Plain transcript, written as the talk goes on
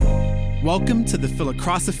Welcome to the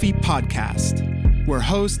Philocrosophy Podcast, where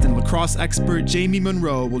host and lacrosse expert Jamie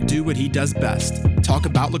Monroe will do what he does best, talk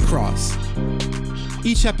about lacrosse.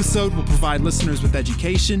 Each episode will provide listeners with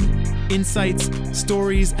education, insights,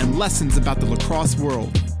 stories, and lessons about the lacrosse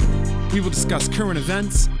world. We will discuss current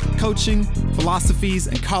events, coaching, philosophies,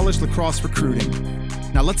 and college lacrosse recruiting.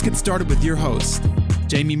 Now let's get started with your host,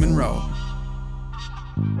 Jamie Monroe.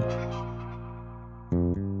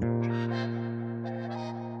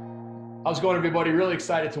 How's it going, everybody? Really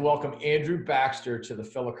excited to welcome Andrew Baxter to the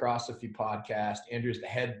Philocrosophy Podcast. Andrew is the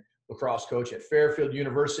head lacrosse coach at Fairfield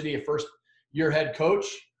University, a first-year head coach,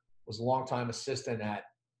 was a longtime assistant at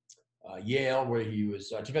Yale, where he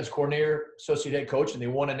was defense coordinator, associate head coach, and they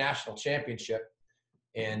won a national championship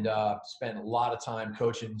and spent a lot of time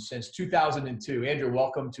coaching since 2002. Andrew,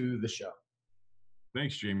 welcome to the show.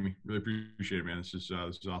 Thanks, Jamie. Really appreciate it, man. This is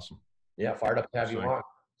awesome. Yeah, fired up to have you on.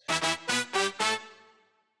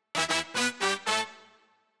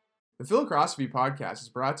 The Philocrosophy Podcast is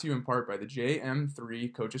brought to you in part by the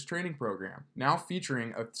JM3 Coaches Training Program, now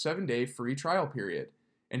featuring a 7-day free trial period.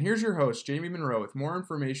 And here's your host, Jamie Monroe, with more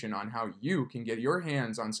information on how you can get your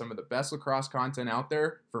hands on some of the best lacrosse content out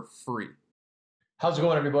there for free. How's it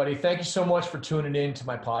going, everybody? Thank you so much for tuning in to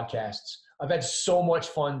my podcasts. I've had so much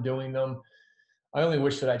fun doing them. I only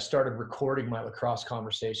wish that I'd started recording my lacrosse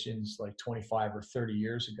conversations like 25 or 30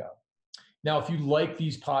 years ago. Now, if you like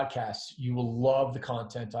these podcasts, you will love the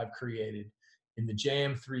content I've created in the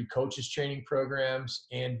JM3 coaches training programs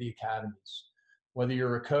and the academies. Whether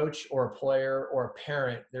you're a coach or a player or a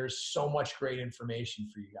parent, there's so much great information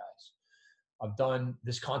for you guys. I've done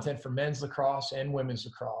this content for men's lacrosse and women's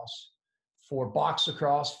lacrosse, for box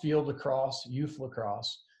lacrosse, field lacrosse, youth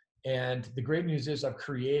lacrosse. And the great news is I've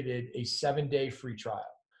created a 7-day free trial.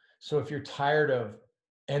 So if you're tired of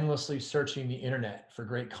endlessly searching the internet for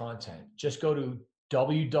great content, just go to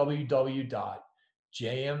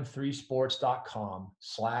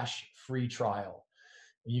www.jm3sports.com/free trial.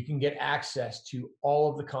 And you can get access to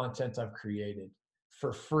all of the content I've created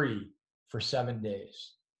for free for 7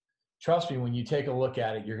 days. Trust me, when you take a look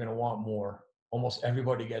at it, you're going to want more. Almost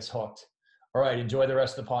everybody gets hooked. All right, enjoy the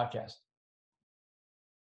rest of the podcast.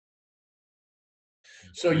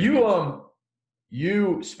 So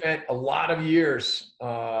you spent a lot of years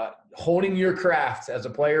honing your craft as a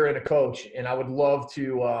player and a coach, and I would love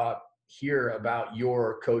to hear about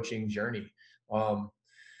your coaching journey. But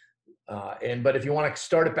if you want to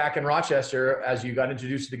start it back in Rochester, as you got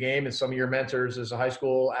introduced to the game and some of your mentors as a high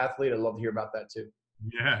school athlete, I'd love to hear about that too.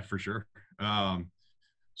 Yeah, for sure.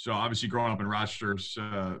 So obviously growing up in Rochester,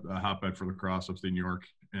 a hotbed for lacrosse, upstate New York.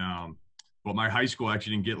 But my high school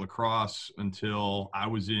actually didn't get lacrosse until I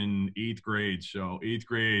was in 8th grade. So 8th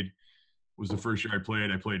grade was the first year I played.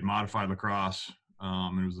 I played modified lacrosse,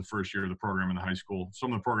 and it was the first year of the program in the high school.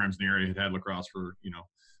 Some of the programs in the area had lacrosse for,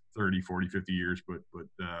 30, 40, 50 years, but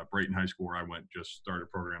Brighton High School, where I went, just started a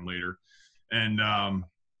program later. And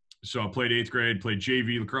so I played 8th grade, played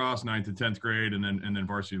JV lacrosse, 9th and 10th grade, and then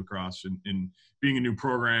varsity lacrosse. And being a new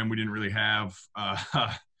program, we didn't really have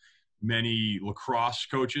many lacrosse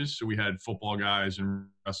coaches, so we had football guys and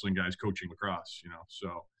wrestling guys coaching lacrosse.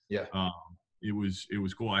 So yeah, it was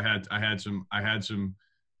cool. I had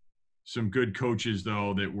some good coaches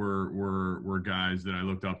though that were guys that I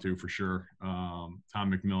looked up to for sure. Tom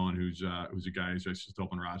McMillan, who's a guy who's still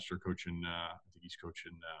up in Rochester coaching. I think he's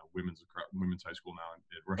coaching women's high school now at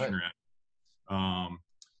Russian Red.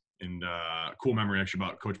 And cool memory actually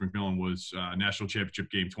about Coach McMillan was national championship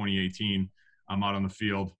game 2018. I'm out on the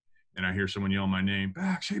field and I hear someone yell my name,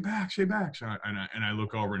 Bax, hey Bax, hey Bax. And I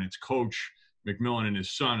look over and it's Coach McMillan and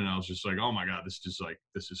his son. And I was just like, oh my God, this is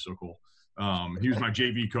so cool. He was my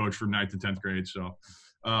JV coach from 9th and 10th grade. So,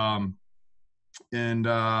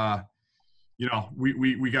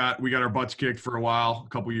 we got our butts kicked for a while, a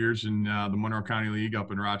couple years in the Monroe County League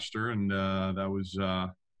up in Rochester. And that was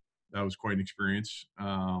quite an experience.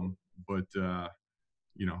 Grew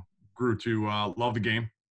to love the game.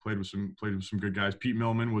 Played with some good guys. Pete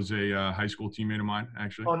Millman was a high school teammate of mine,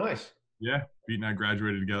 actually. Oh, nice. Yeah, Pete and I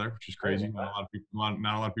graduated together, which is crazy. Not a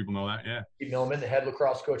lot of people know that. Yeah. Pete Millman, the head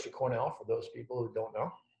lacrosse coach at Cornell, for those people who don't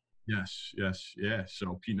know. Yes, yeah.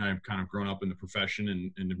 So Pete and I have kind of grown up in the profession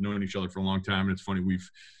and have known each other for a long time. And it's funny,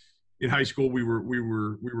 in high school we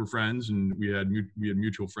were friends and we had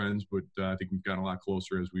mutual friends, but I think we've gotten a lot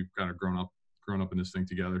closer as we've kind of grown up in this thing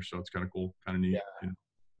together. So it's kind of cool, kind of neat. Yeah.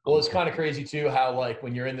 Well, it's kind of crazy too how like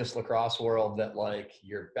when you're in this lacrosse world that like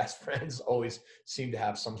your best friends always seem to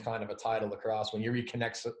have some kind of a tie to lacrosse. When you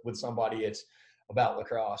reconnect with somebody, it's about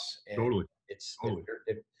lacrosse. And totally.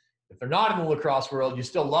 if they're not in the lacrosse world, you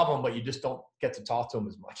still love them, but you just don't get to talk to them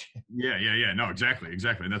as much. Yeah. No, exactly.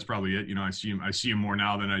 And that's probably it. I see him more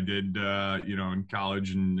now than I did, in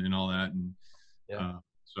college and all that. And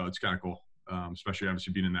so it's kind of cool. Especially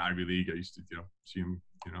obviously being in the Ivy League. I used to, see him,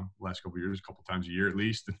 last couple of years, a couple times a year at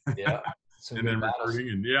least. Yeah. And then recruiting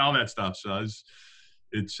and all that stuff. So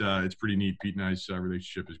it's pretty neat. Pete and I's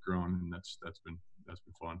relationship has grown, and that's been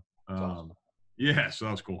fun. Awesome. Yeah, so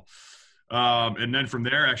that was cool. And then from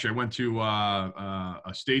there, actually, I went to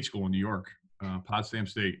a state school in New York, Potsdam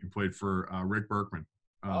State, and played for Rick Berkman.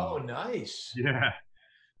 Oh, nice. Yeah.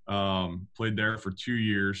 Played there for 2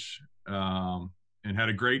 years, and had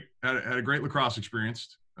a great lacrosse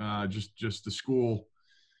experience. Just the school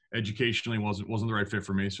educationally wasn't the right fit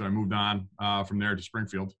for me, so I moved on from there to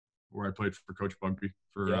Springfield, where I played for Coach Bugbee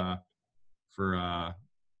for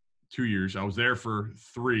 2 years. I was there for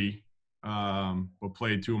 3, but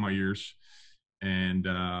played 2 of my years, and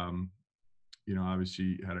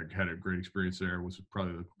obviously had a great experience there. It was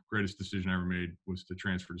probably the greatest decision I ever made was to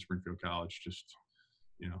transfer to Springfield College. Just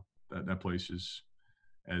that place is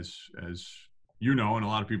as and a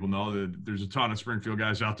lot of people know that there's a ton of Springfield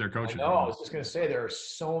guys out there coaching. I was just going to say there are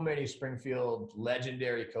so many Springfield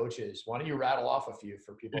legendary coaches. Why don't you rattle off a few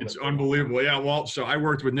for people? It's unbelievable. Yeah, well, so I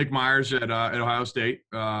worked with Nick Myers at Ohio State.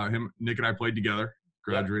 Nick and I played together.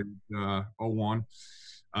 Graduated 01.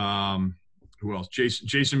 Who else?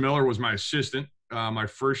 Jason Miller was my assistant. My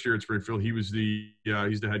first year at Springfield, he was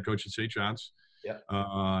he's the head coach at St. John's.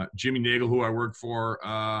 Yeah. Jimmy Nagel, who I worked for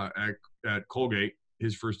at Colgate,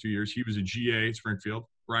 his first 2 years, he was a GA at Springfield.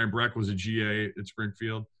 Brian Breck was a GA at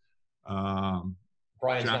Springfield.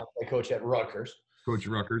 Brian's now the coach at Rutgers. Coach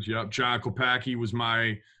at Rutgers, yep. John Kopacki was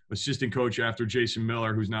my assistant coach after Jason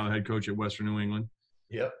Miller, who's now the head coach at Western New England.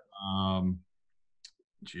 Yep. I'm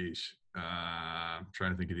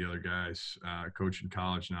trying to think of the other guys coaching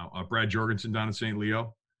college now. Brad Jorgensen down at St.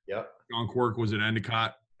 Leo. Yep. John Quirk was at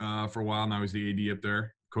Endicott for a while. Now he's the AD up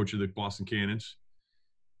there, coach of the Boston Cannons.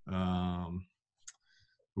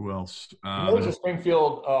 Who else? There's a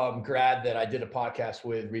Springfield grad that I did a podcast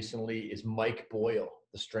with recently is Mike Boyle,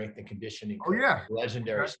 the strength and conditioning coach. Oh, yeah.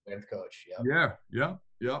 Legendary strength coach. Yep.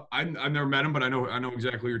 Yeah. I've never met him, but I know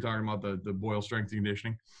exactly what you're talking about, the Boyle strength and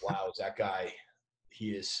conditioning. Wow, is that guy –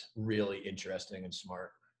 he is really interesting and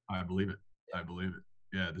smart. I believe it.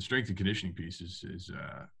 Yeah, the strength and conditioning piece is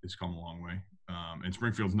come a long way, and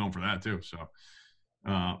Springfield's known for that too. So,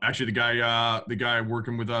 actually, the guy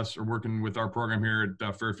working with us or working with our program here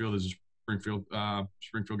at Fairfield is a Springfield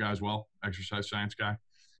guy as well, exercise science guy.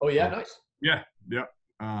 Oh yeah, nice. Yeah.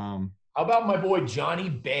 How about my boy Johnny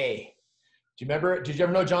Bay? Do you remember? Did you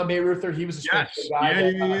ever know John Bayreuther? He was a Springfield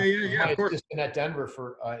guy. Yeah. Of course. Assistant at Denver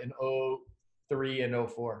for in 03 and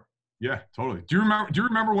 04. Yeah, totally. Do you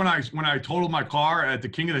remember when I totaled my car at the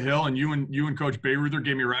King of the Hill and you and Coach Bayreuther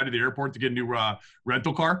gave me a ride to the airport to get a new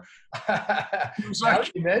rental car? Now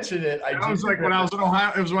you mentioned it. I was like when I was at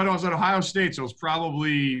Ohio. It was when I was at Ohio State, so it was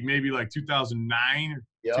probably maybe like 2009 or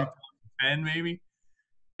 2010 maybe.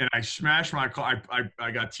 And I smashed my car.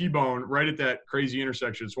 I got T-boned right at that crazy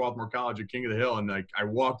intersection at Swarthmore College at King of the Hill, and I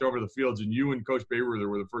walked over the fields, and you and Coach Bayreuther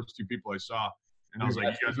were the first 2 people I saw, and I was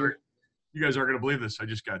like, you guys aren't going to believe this. I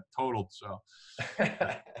just got totaled. So,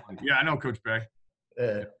 yeah, I know Coach Bay.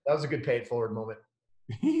 That was a good pay it forward moment.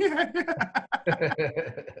 Yeah.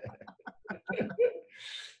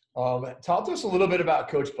 Talk to us a little bit about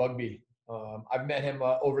Coach Bugbee. I've met him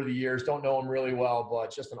over the years. Don't know him really well, but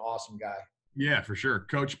just an awesome guy. Yeah, for sure.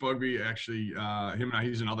 Coach Bugbee, actually,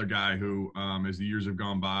 he's another guy who, as the years have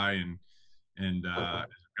gone by and has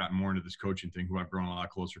gotten more into this coaching thing, who I've grown a lot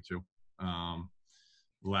closer to.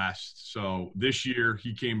 So this year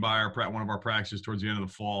he came by one of our practices towards the end of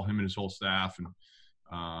the fall, him and his whole staff, and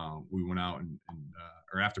we went out and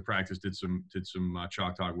after practice did some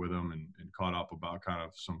chalk talk with him and caught up about kind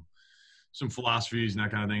of some philosophies and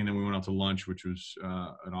that kind of thing. And then we went out to lunch, which was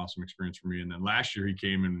an awesome experience for me. And then last year he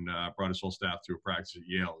came and brought his whole staff to a practice at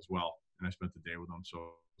Yale as well, and I spent the day with him. So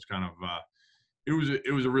it was kind of it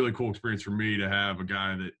was a really cool experience for me to have a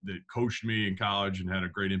guy that coached me in college and had a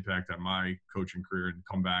great impact on my coaching career, and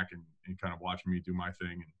come back and kind of watch me do my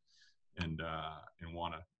thing and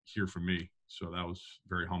want to hear from me. So that was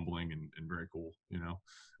very humbling and very cool, Yeah.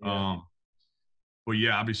 But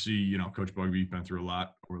yeah, obviously, Coach Bugbee been through a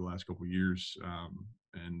lot over the last couple of years,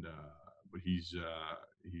 but he's a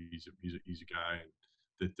guy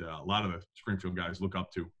that a lot of the Springfield guys look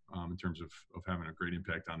up to in terms of having a great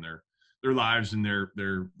impact on their lives and their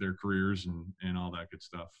careers and all that good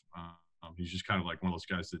stuff. He's just kind of like one of those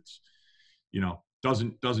guys that's,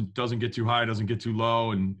 doesn't get too high, doesn't get too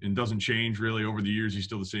low, and doesn't change really over the years. He's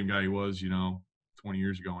still the same guy he was, 20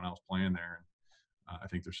 years ago when I was playing there. And I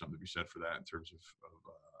think there's something to be said for that in terms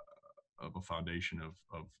of a foundation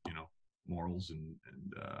of morals and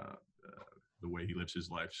the way he lives his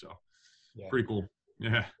life. So pretty cool.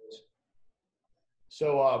 Yeah.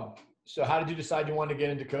 So how did you decide you wanted to get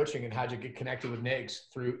into coaching, and how'd you get connected with NAIGS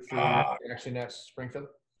through actually next Springfield?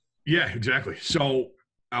 Yeah, exactly. So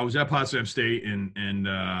I was at Potsdam State and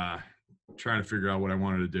trying to figure out what I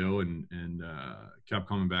wanted to do, and kept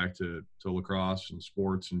coming back to lacrosse and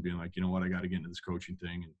sports and being like, you know what, I got to get into this coaching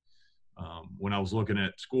thing. And when I was looking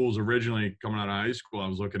at schools originally coming out of high school, I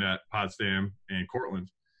was looking at Potsdam and Cortland,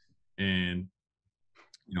 and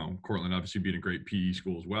Cortland obviously being a great PE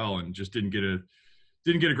school as well, and just didn't get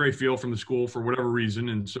a great feel from the school for whatever reason.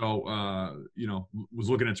 And so was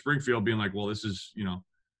looking at Springfield being like, well, this is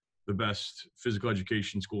the best physical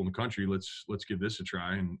education school in the country. Let's give this a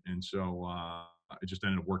try. And so it just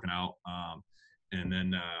ended up working out. And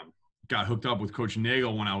then got hooked up with Coach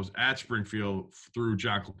Nagel when I was at Springfield through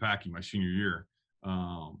John Klepacki my senior year.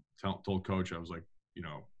 Told Coach, I was like,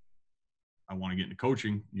 I want to get into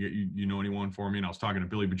coaching. You know anyone for me? And I was talking to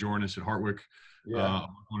Billy Bajornis at Hartwick. Yeah. I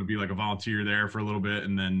want to be like a volunteer there for a little bit.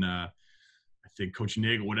 And then I think Coach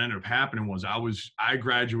Nagel, what ended up happening was I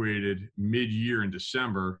graduated mid-year in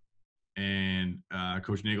December, and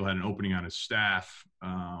Coach Nagel had an opening on his staff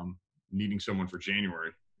needing someone for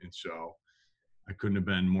January. And so I couldn't have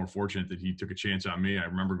been more fortunate that he took a chance on me. I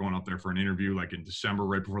remember going up there for an interview like in December,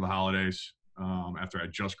 right before the holidays, after I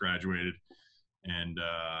just graduated. And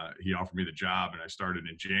he offered me the job, and I started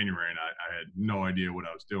in January, and I had no idea what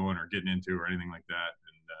I was doing or getting into or anything like that.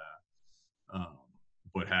 And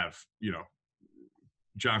but have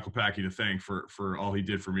John Klepacki to thank for all he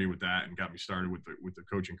did for me with that and got me started with the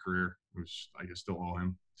coaching career, which I guess still owe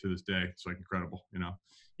him to this day. It's like incredible.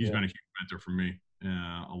 He's been a huge mentor for me,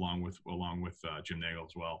 along with Jim Nagel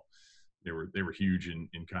as well. They were huge in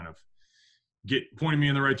kind of pointing me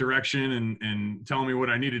in the right direction and telling me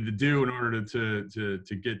what I needed to do in order to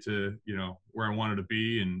get to where I wanted to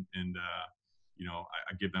be, and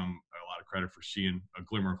I give them a lot of credit for seeing a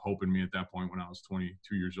glimmer of hope in me at that point when I was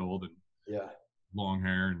 22 years old and long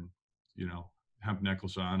hair and hemp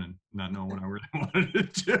necklace on and not knowing what I really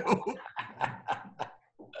wanted to do.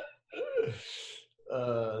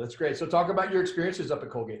 That's great. So talk about your experiences up at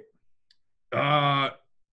Colgate.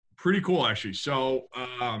 Pretty cool, actually. So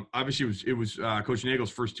obviously it was Coach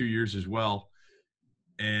Nagel's first 2 years as well,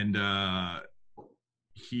 and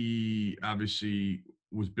he obviously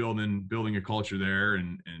was building a culture there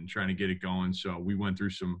and trying to get it going. So we went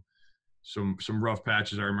through some rough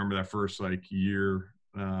patches. I remember that first year,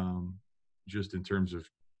 just in terms of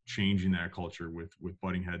changing that culture with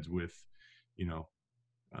butting heads with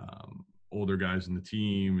older guys in the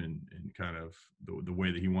team and kind of the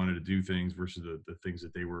way that he wanted to do things versus the things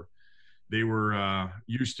that they were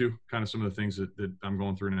used to, kind of some of the things that I'm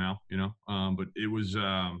going through now, but it was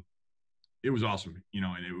awesome, and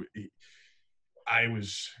I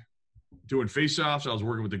was doing face-offs. I was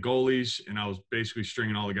working with the goalies, and I was basically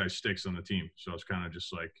stringing all the guys' sticks on the team. So I was kind of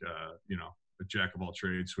just like, a jack of all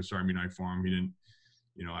trades, Swiss Army knife for him. He didn't,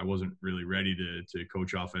 I wasn't really ready to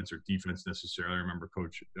coach offense or defense necessarily. I remember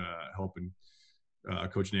Coach helping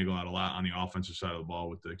Coach Nagel out a lot on the offensive side of the ball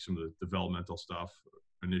with some of the developmental stuff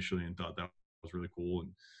initially, and thought that was really cool.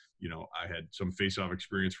 And, I had some face-off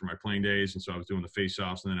experience from my playing days, and so I was doing the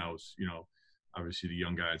face-offs, and then I was, obviously the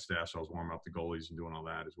young guy at staff, so I was warming up the goalies and doing all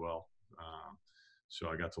that as well. So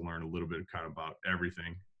I got to learn a little bit kind of about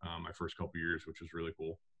everything my first couple of years, which was really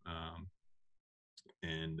cool.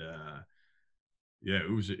 It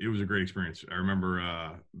was a great experience. I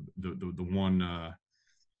remember the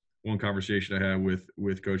one conversation I had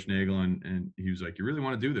with Coach Nagel, and he was like, "You really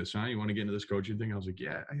want to do this, huh? You want to get into this coaching thing?" I was like,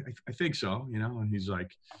 "Yeah, I think so." And he's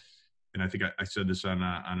like, and I think I said this on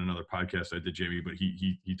another podcast I did, Jamie, but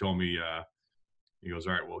he told me, he goes,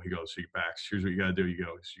 "All right, well," he goes, "So here's what you got to do. You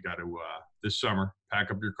got to this summer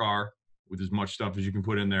pack up your car with as much stuff as you can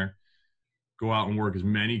put in there, go out and work as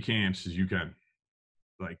many camps as you can,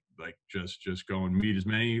 like just go and meet as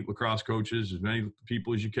many lacrosse coaches, as many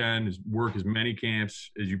people as you can, work as many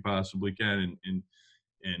camps as you possibly can, and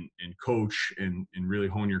coach and really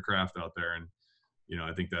hone your craft out there." And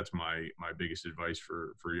I think that's my biggest advice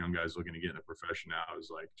for young guys looking to get in the profession now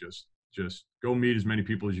is like just go meet as many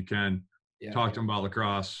people as you can. Yeah. Talk to them about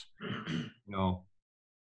lacrosse.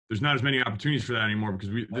 There's not as many opportunities for that anymore because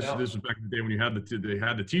this was back in the day when they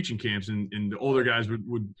had the teaching camps, and the older guys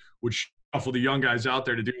would shuffle the young guys out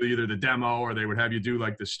there to do either the demo, or they would have you do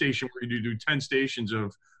like the station where you do 10 stations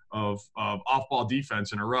of off-ball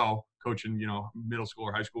defense in a row, coaching middle school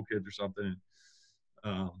or high school kids or something.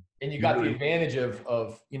 And you got the advantage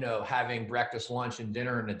of having breakfast, lunch, and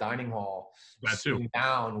dinner in the dining hall, sitting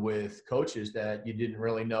down with coaches that you didn't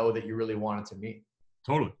really know that you really wanted to meet.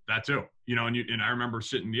 Totally, that too. And I remember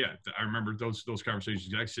I remember those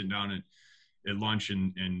conversations. I sitting down at lunch,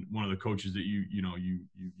 and one of the coaches that you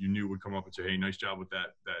knew would come up and say, "Hey, nice job with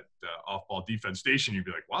that off ball defense station." You'd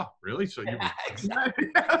be like, "Wow, really?" So you,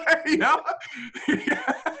 exactly. I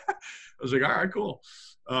was like, "All right, cool."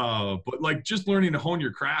 But like just learning to hone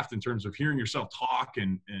your craft in terms of hearing yourself talk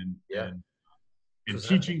and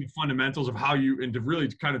teaching the fundamentals of how you, and to really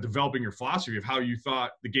kind of developing your philosophy of how you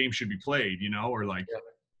thought the game should be played, or like,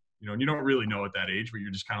 and you don't really know at that age, but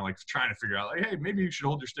you're just kind of like trying to figure out like, hey, maybe you should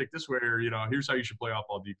hold your stick this way, or, here's how you should play off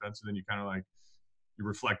ball defense. And then you kind of like, you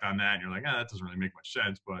reflect on that and you're like, that doesn't really make much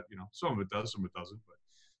sense, but some of it does, some of it doesn't.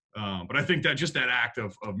 But I think that just that act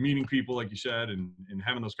of meeting people, like you said, and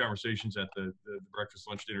having those conversations at the breakfast,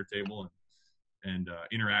 lunch, dinner table and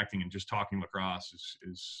interacting and just talking lacrosse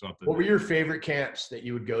is something. What were your favorite camps that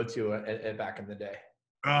you would go to at back in the day?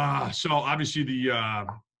 So obviously the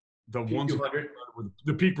ones were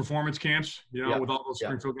the peak performance camps, with all those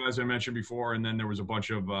Springfield guys I mentioned before. And then there was a bunch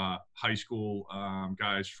of high school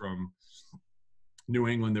guys from New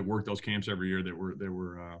England that worked those camps every year that were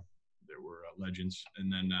legends.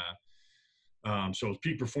 And then so it was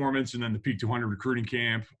peak performance, and then the peak 200 recruiting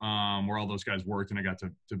camp where all those guys worked, and I got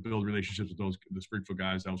to build relationships with the Springfield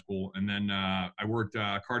guys. That was cool. And then I worked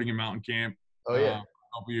Cardigan Mountain Camp. Oh yeah,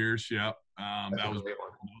 a couple years. Yeah, that was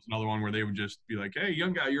another one where they would just be like, "Hey,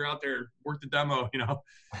 young guy, you're out there, work the demo, the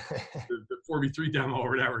 4v3 demo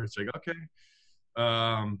or whatever." It's like, okay.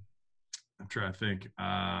 I'm trying to think.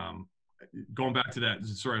 Going back to that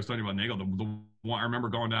story I was telling you about Nagel, the one I remember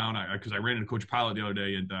going down because I ran into Coach Pilot the other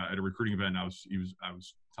day at a recruiting event. And I was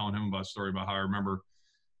telling him about a story about how I remember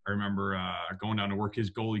going down to work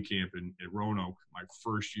his goalie camp at Roanoke my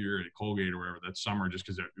first year at Colgate or whatever that summer, just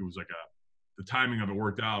because it was like the timing of it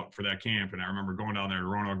worked out for that camp. And I remember going down there to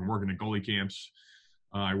Roanoke and working the goalie camps.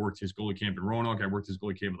 I worked his goalie camp in Roanoke. I worked his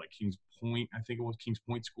goalie camp at like Kings Point. I think it was Kings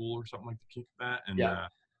Point School or something like that. And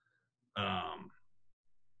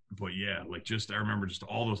but yeah, like I remember just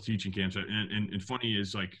all those teaching camps. And funny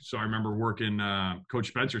is like, so I remember working Coach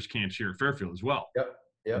Spencer's camps here at Fairfield as well. Yep.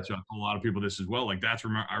 And so I told a lot of people this as well. Like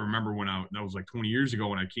I remember when that was like 20 years ago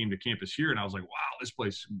when I came to campus here, and I was like, wow, this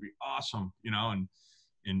place would be awesome, and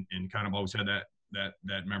kind of always had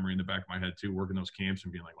that memory in the back of my head too, working those camps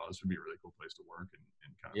and being like, wow, this would be a really cool place to work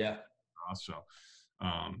and kind of so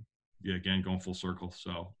again, going full circle.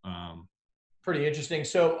 So pretty interesting.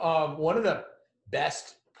 So one of the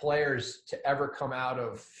best players to ever come out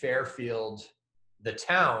of Fairfield, the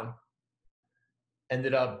town,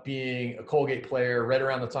 ended up being a Colgate player right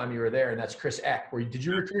around the time you were there, and that's Chris Eck. Did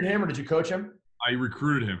you recruit him or did you coach him? I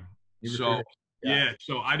recruited him. So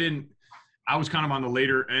I was kind of on the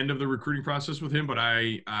later end of the recruiting process with him, but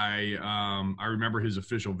I remember his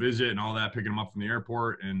official visit and all that, picking him up from the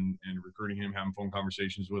airport and recruiting him, having phone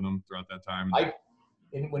conversations with him throughout that time.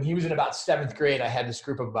 When he was in about 7th grade, I had this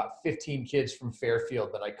group of about 15 kids from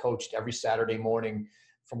Fairfield that I coached every Saturday morning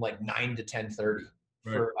from like 9 to 10:30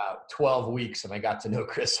 for about 12 weeks. And I got to know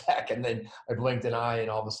Chris Eck. And then I blinked an eye, and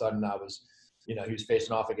all of a sudden I was, he was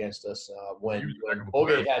facing off against us when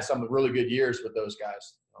Colgate had some really good years with those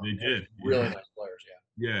guys. They did. Really nice players,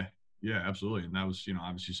 Yeah, absolutely. And that was,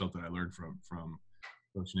 obviously something I learned from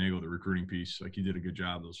Coach Nagel, the recruiting piece. Like he did a good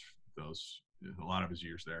job those a lot of his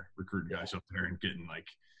years there, recruiting guys up there and getting like,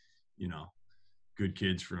 good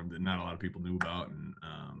kids from that not a lot of people knew about. And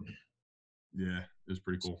it was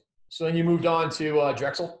pretty cool. So then you moved on to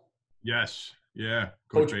Drexel? Yes. Yeah.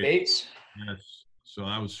 Coach Bates? Yes. So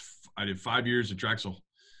I did 5 years at Drexel.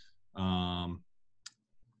 And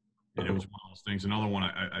it was one of those things. Another one,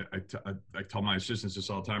 I tell my assistants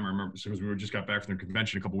this all the time. I remember because we just got back from the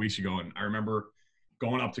convention a couple weeks ago, and I remember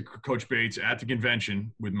going up to Coach Bates at the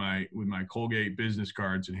convention with my Colgate business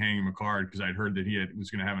cards and handing him a card because I'd heard that he was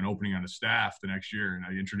going to have an opening on the staff the next year, and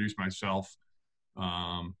I introduced myself,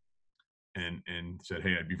 and said,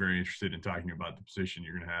 "Hey, I'd be very interested in talking about the position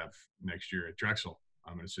you're going to have next year at Drexel.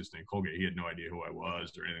 I'm an assistant at Colgate." He had no idea who I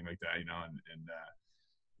was or anything like that,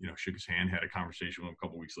 and shook his hand, had a conversation with him a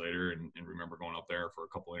couple weeks later, and remember going up there for a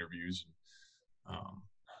couple interviews.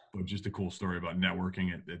 But just a cool story about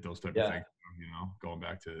networking at those type of things. Going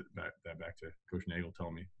back to Coach Nagel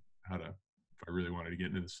telling me if I really wanted to get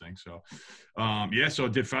into this thing. So, so I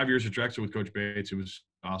did 5 years at Drexel with Coach Bates. It was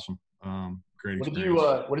awesome. Great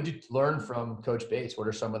experience. What did you learn from Coach Bates? What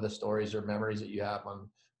are some of the stories or memories that you have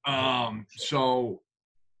on? So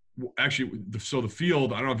actually, the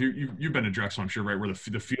field, I don't know if you've been to Drexel, I'm sure, right? Where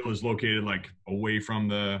the field is located like away from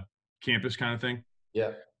the campus kind of thing.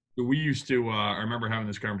 Yeah. So we used to, I remember having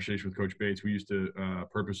this conversation with Coach Bates. We used to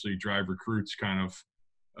purposely drive recruits kind of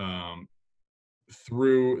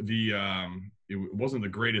through the, it wasn't the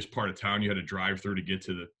greatest part of town you had to drive through to get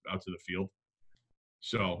to out to the field.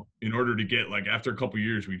 So in order to get, like, after a couple of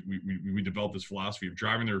years, we developed this philosophy of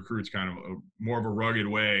driving the recruits kind of more of a rugged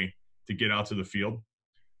way to get out to the field,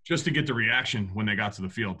 just to get the reaction when they got to the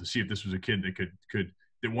field, to see if this was a kid that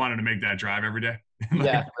that wanted to make that drive every day. Like,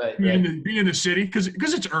 Yeah, right. Be in the city because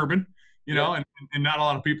it's urban, you know, and not a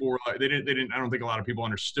lot of people were like, they didn't, I don't think a lot of people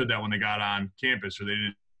understood that when they got on campus, or they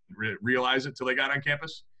didn't realize it till they got on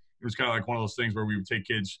campus. It was kind of like one of those things where we would take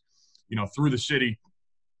kids, you know, through the city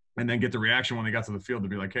and then get the reaction when they got to the field to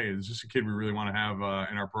be like, hey, is this a kid we really want to have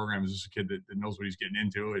in our program? Is this a kid that knows what he's getting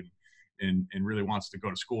into and really wants to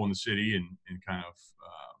go to school in the city and kind of,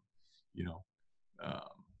 you know,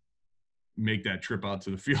 make that trip out to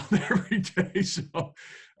the field every day. So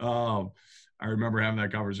I remember having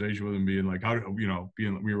that conversation with him, being like, we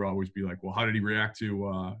would always be like, well, how did he react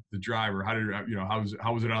to the drive, or how did, you know,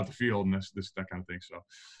 how was it out the field, and that kind of thing.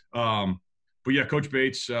 So, but yeah, Coach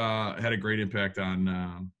Bates had a great impact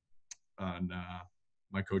on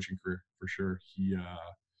my coaching career for sure. He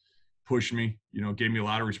pushed me, you know, gave me a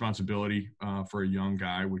lot of responsibility for a young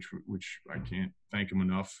guy, which I can't thank him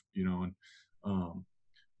enough, you know. And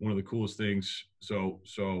one of the coolest things, so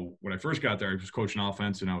when I first got there, I was coaching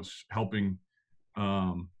offense, and I was helping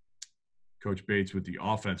Coach Bates with the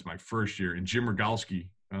offense my first year. And Jim Rogalski,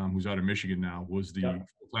 who's out of Michigan now, was the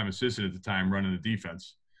full-time assistant at the time running the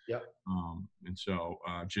defense. Yep. And so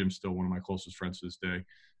Jim's still one of my closest friends to this day.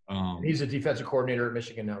 He's a defensive coordinator at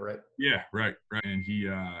Michigan now, right? Yeah, right. And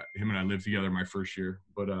him and I lived together my first year.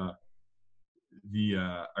 But I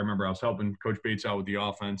remember I was helping Coach Bates out with the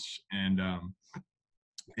offense,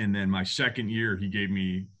 and then my second year, he gave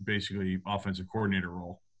me basically offensive coordinator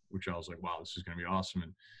role, which I was like, wow, this is going to be awesome.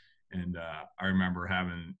 And I remember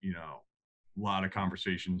having, you know, a lot of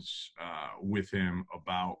conversations with him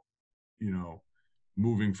about, you know,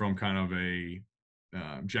 moving from kind of a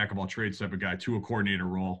jack of all trades type of guy to a coordinator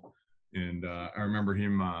role. And I remember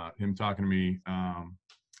him talking to me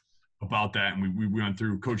about that. And we went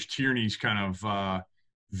through Coach Tierney's kind of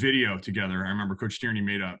video together. I remember Coach Tierney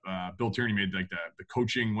made Bill Tierney made like the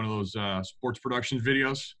coaching, one of those sports productions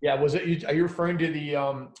videos. Yeah. Was it, are you referring to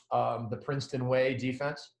the Princeton Way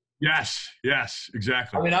defense? Yes,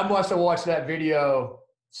 exactly. I mean, I must have watched that video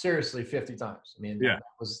seriously 50 times. I mean, that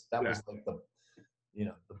was like the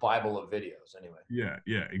Bible of videos anyway.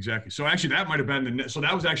 Yeah, exactly. So actually that might've been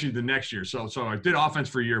that was actually the next year. So I did offense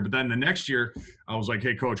for a year, but then the next year I was like,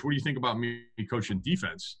 hey coach, what do you think about me coaching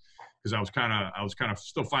defense? Because I was kind of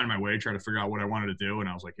still finding my way, trying to figure out what I wanted to do. And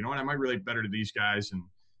I was like, you know what, I might relate better to these guys. And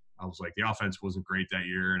I was like, the offense wasn't great that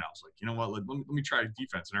year. And I was like, you know what, let me try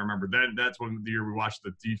defense. And I remember that's when the year we watched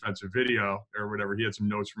the defensive video or whatever. He had some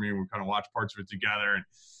notes for me, and we kind of watched parts of it together. And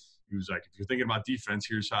he was like, if you're thinking about defense,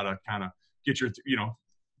 here's how to kind of get your, you know,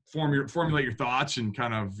 formulate your thoughts, and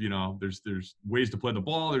kind of, you know, there's ways to play the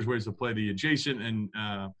ball, there's ways to play the adjacent, and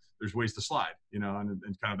there's ways to slide, you know, and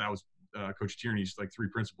kind of that was Coach Tierney's like 3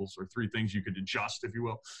 principles, or 3 things you could adjust, if you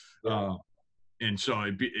will. Yeah. And so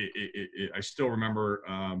I still remember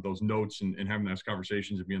those notes and having those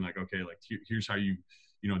conversations and being like, okay, like here's how you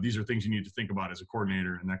know, these are things you need to think about as a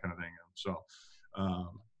coordinator and that kind of thing. So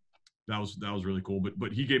that was really cool.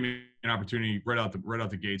 But he gave me an opportunity right out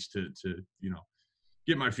the gates to you know,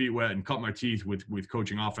 get my feet wet and cut my teeth with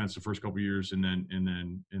coaching offense the first couple of years, and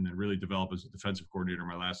then really develop as a defensive coordinator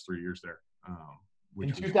my last 3 years there.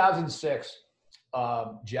 In 2006,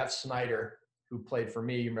 Jeff Snyder, who played for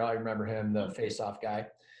me, you probably remember him, the face-off guy,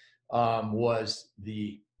 was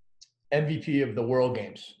the MVP of the World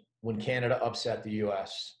Games when Canada upset the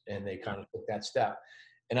U.S. and they kind of took that step.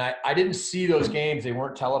 And I didn't see those games. They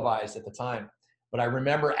weren't televised at the time. But I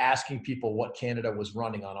remember asking people what Canada was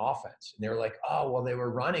running on offense. And they were like, oh, well, they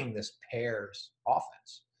were running this pairs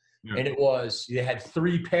offense. Yeah. And they had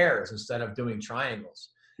 3 pairs instead of doing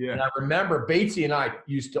triangles. Yeah. And I remember Batesy and I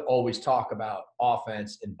used to always talk about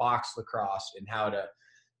offense and box lacrosse and how to,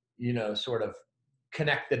 you know, sort of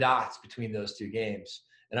connect the dots between those 2 games.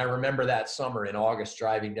 And I remember that summer in August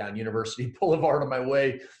driving down University Boulevard on my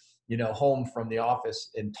way, you know, home from the office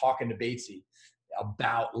and talking to Batesy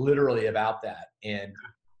literally about that. And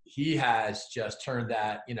he has just turned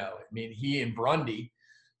that, you know, I mean, he and Brundy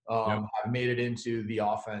have made it into the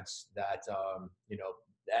offense that, you know,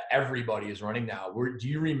 that everybody is running now. Do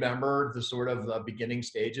you remember the sort of the beginning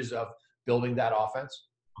stages of building that offense?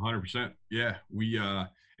 100%. Yeah.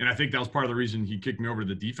 And I think that was part of the reason he kicked me over to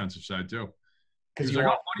the defensive side too. Because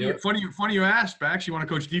like, funny you asked, Bax, you want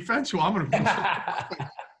to coach defense? Well, I'm going to.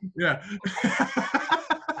 Yeah.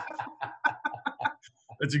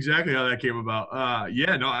 That's exactly how that came about.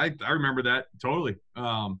 Yeah, no, I remember that totally.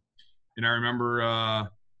 And I remember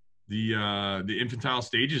the infantile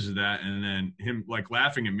stages of that, and then him like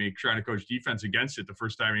laughing at me trying to coach defense against it the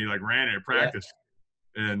first time he like ran it at practice.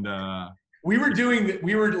 Yeah. And we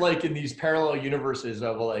were like in these parallel universes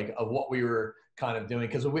of what we were kind of doing,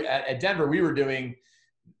 because at Denver we were doing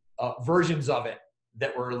versions of it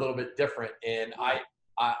that were a little bit different, and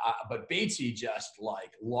but Batesy just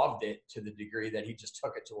like loved it to the degree that he just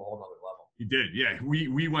took it to a whole nother level. He did, yeah.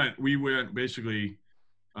 We went basically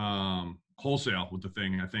wholesale with the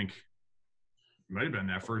thing. I think it might have been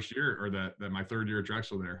that first year or that my third year at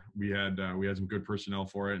Drexel. There we had some good personnel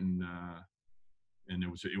for it, and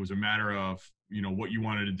it was a matter of what you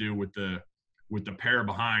wanted to do with the pair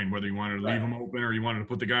behind, whether you wanted to leave them open or you wanted to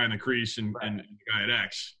put the guy in the crease and the guy at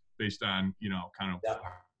X based on kind of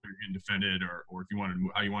you're getting defended or if you wanted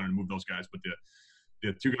how you wanted to move those guys. But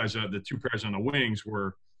the two guys, the two pairs on the wings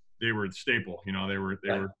were the staple. They were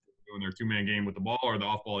doing their 2-man game with the ball or the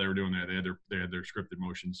off ball. They were doing that. They had their scripted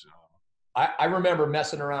motions. I remember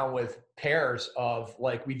messing around with pairs of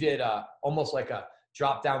like we did almost like a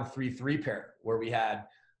drop down 3-3 pair where we had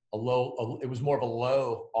it was more of a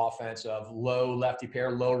low offense of low lefty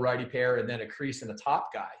pair, low righty pair, and then a crease and a top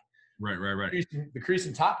guy. Right. The crease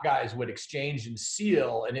and top guys would exchange and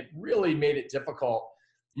seal, and it really made it difficult.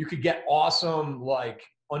 You could get awesome like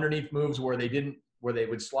underneath moves where they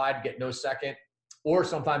would slide, get no second, or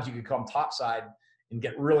sometimes you could come top side and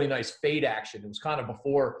get really nice fade action. It was kind of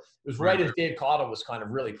before, it was right as Dave Cottle was kind of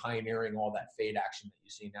really pioneering all that fade action that you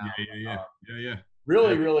see now. Yeah.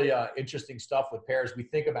 Really interesting stuff with pairs. We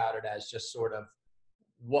think about it as just sort of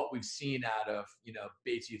what we've seen out of,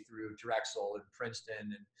 Batesy through Drexel and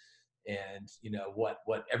Princeton and what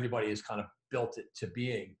everybody has kind of built it to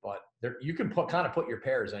being. But you can put your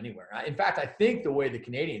pairs anywhere. In fact, I think the way the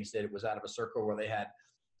Canadians did it was out of a circle where they had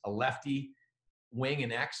a lefty wing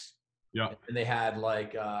and X. Yeah. And they had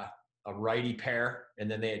like a righty pair,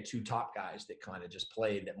 and then they had two top guys that kind of just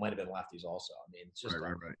played that might have been lefties also. I mean, it's just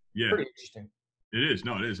right. Yeah. Pretty interesting. It is.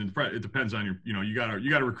 No, it is. And it depends on your, you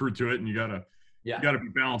gotta recruit to it, and you gotta be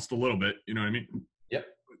balanced a little bit. You know what I mean? Yep.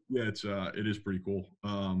 Yeah. It is pretty cool.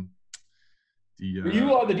 Were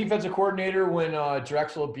you the defensive coordinator when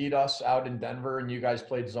Drexel beat us out in Denver and you guys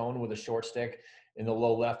played zone with a short stick in the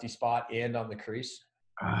low lefty spot and on the crease?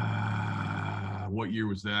 What year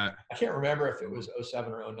was that? I can't remember if it was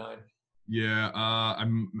 07 or 09. Yeah, I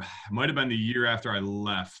might have been the year after I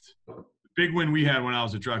left. The big win we had when I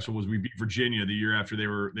was at Drexel was we beat Virginia the year after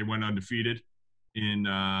they went undefeated in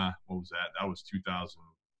what was that? That was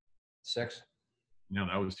 2006. No,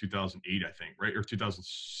 that was 2008, I think, right? Or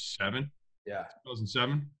 2007? Yeah.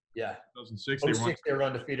 2007? Yeah. 2006. 06, they were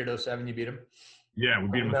undefeated. 07, you beat them? Yeah, we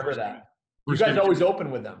beat them. Remember that. You guys always open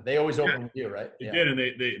with them. They always open with you, right? They did, and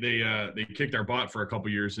they kicked our butt for a couple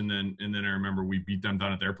years, and then I remember we beat them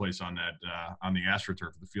down at their place on that on the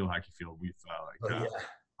AstroTurf, the field hockey field. We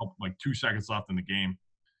like 2 seconds left in the game.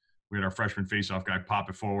 We had our freshman faceoff guy pop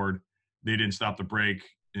it forward. They didn't stop the break,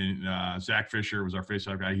 and Zach Fisher was our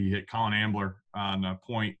faceoff guy. He hit Colin Ambler on a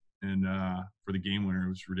point and for the game winner. It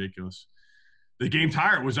was ridiculous. The game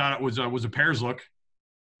tire was a pairs look.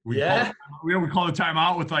 We called the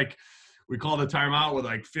timeout with like. We called the timeout with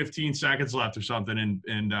like 15 seconds left or something,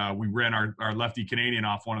 and we ran our lefty Canadian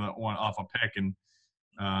off off a pick, and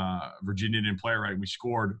Virginia didn't play right. We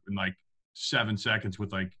scored in like 7 seconds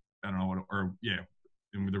with like I don't know what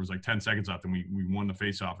and there was like 10 seconds left, and we won the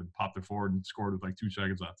face-off and popped it forward and scored with like 2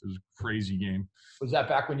 seconds left. It was a crazy game. Was that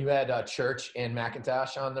back when you had Church and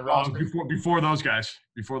McIntosh on the roster? Before those guys.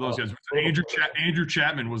 Andrew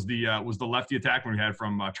Chapman was the lefty attackman we had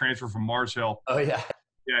from transfer from Mars Hill. Oh yeah.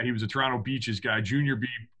 Yeah, he was a Toronto Beaches guy, junior B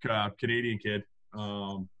Canadian kid.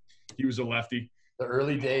 He was a lefty. The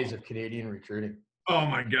early days of Canadian recruiting. Oh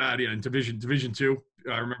my God, yeah, in Division 2.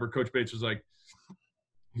 I remember Coach Bates was like,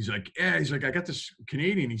 I got this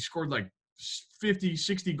Canadian. He scored like 50,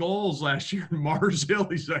 60 goals last year in Mars Hill.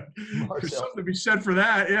 He's like, there's something to be said for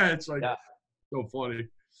that. Yeah, it's like so funny.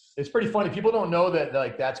 It's pretty funny. People don't know that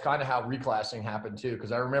like that's kind of how reclassing happened too.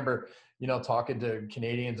 Because I remember, talking to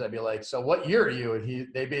Canadians, I'd be like, "So what year are you?" And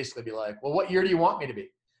they basically be like, "Well, what year do you want me to be?"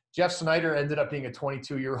 Jeff Snyder ended up being a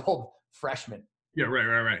 22-year-old freshman. Yeah,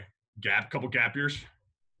 right. Couple gap years.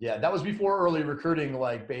 Yeah, that was before early recruiting.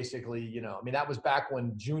 Like basically, that was back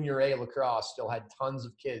when Junior A lacrosse still had tons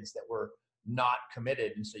of kids that were not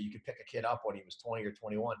committed, and so you could pick a kid up when he was 20 or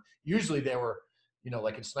 21. Usually they were.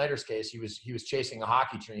 Like in Snyder's case, he was chasing a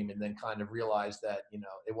hockey dream and then kind of realized that,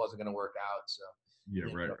 it wasn't going to work out. So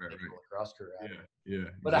right. Lacrosse career.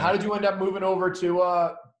 Yeah. But how did you end up moving over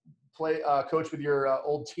to coach with your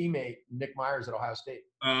old teammate Nick Myers at Ohio State?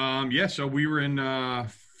 Yeah, so we were in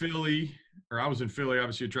Philly, or I was in Philly,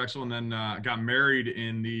 obviously at Drexel, and then got married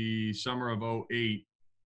in the summer of '08,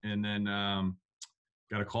 and then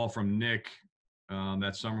got a call from Nick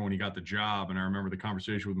that summer when he got the job. And I remember the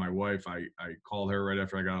conversation with my wife. I called her right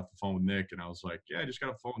after I got off the phone with Nick, and I was like, yeah, I just got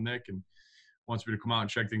off the phone with Nick and wants me to come out and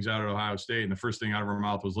check things out at Ohio State. And the first thing out of her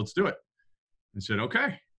mouth was, let's do it. I said,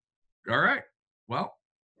 okay, all right, well,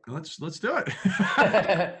 let's do it.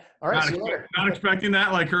 All right, not expecting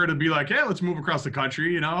that, like her to be like, hey, let's move across the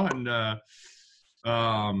country, and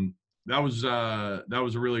that was a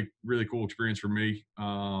really, really cool experience for me.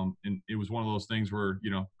 And it was one of those things where,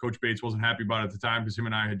 Coach Bates wasn't happy about it at the time because him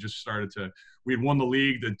and I had just we had won the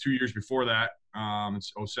league the 2 years before that.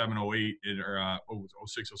 It's 07, 08, or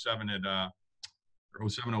 06, 07 or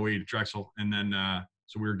 07, 08 at Drexel. And then,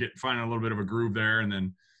 so we were finding a little bit of a groove there. And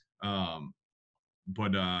then,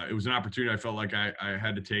 but it was an opportunity I felt like I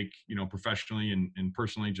had to take, professionally and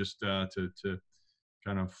personally, just to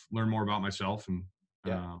kind of learn more about myself. And,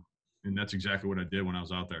 and that's exactly what I did when I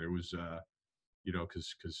was out there. It was,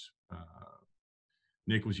 because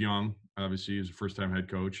Nick was young, obviously, he was a first-time head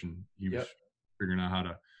coach, and he was figuring out how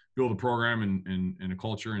to build a program and a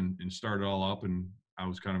culture and start it all up. And I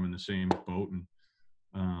was kind of in the same boat. And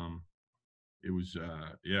it was,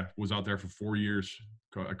 was out there for 4 years.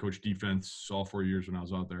 I coached defense all 4 years when I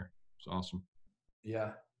was out there. It's awesome.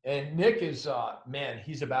 Yeah. And Nick is,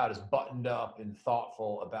 he's about as buttoned up and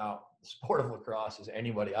thoughtful about the sport of lacrosse as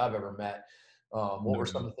anybody I've ever met. What were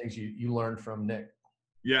some of the things you learned from Nick?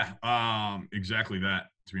 Yeah, exactly that,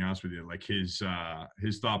 to be honest with you. Like his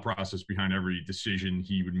thought process behind every decision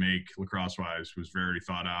he would make lacrosse-wise was very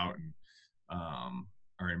thought out. And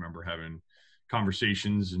I remember having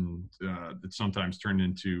conversations and that sometimes turned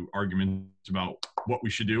into arguments about what we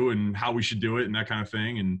should do and how we should do it and that kind of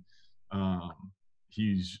thing. And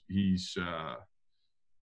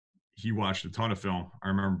he watched a ton of film. I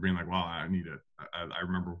remember being like, wow, I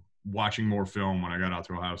remember watching more film when I got out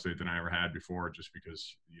to Ohio State than I ever had before, just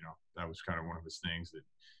because, that was kind of one of his things, that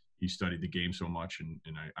he studied the game so much. And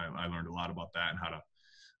I learned a lot about that and how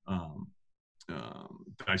to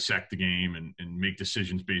dissect the game and make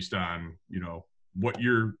decisions based on, what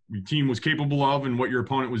your team was capable of and what your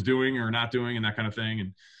opponent was doing or not doing and that kind of thing.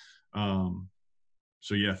 And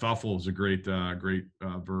so yeah, thoughtful is a great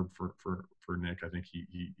verb for Nick. I think he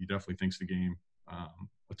definitely thinks the game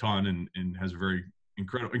a ton and has a very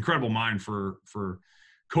incredible mind for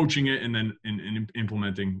coaching it and then in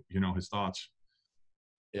implementing, his thoughts.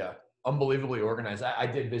 Yeah, unbelievably organized. I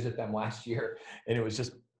did visit them last year, and it was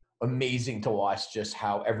just amazing to watch just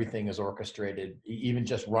how everything is orchestrated. Even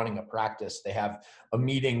just running a practice, they have a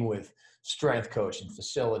meeting with strength coach and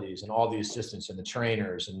facilities and all the assistants and the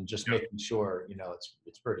trainers, and just making sure,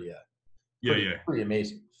 it's pretty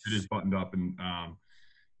amazing. It is buttoned up, and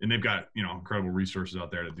they've got, incredible resources out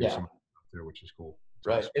there to do some there, which is cool.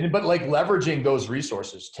 Right. And, but like leveraging those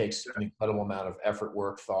resources takes an incredible amount of effort,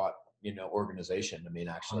 work, thought, organization. I mean,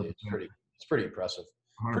 actually, it's pretty impressive.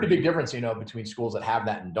 100%. Pretty big difference, between schools that have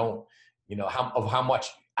that and don't, how much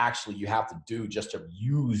actually you have to do just to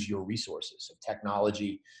use your resources of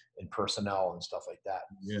technology and personnel and stuff like that.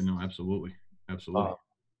 Yeah, no, absolutely. Absolutely.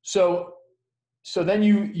 So then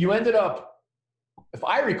you ended up, if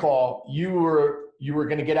I recall, you were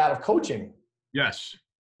going to get out of coaching. Yes.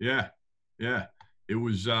 Yeah. Yeah. It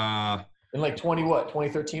was, in like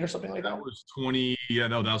 2013 or something like that? That was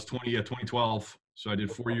 2012. So I did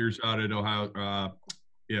 4 years out at Ohio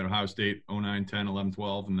State, 09, 10, 11,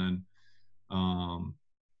 12, and then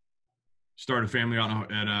started a family out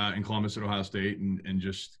in Columbus at Ohio State, and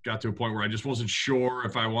just got to a point where I just wasn't sure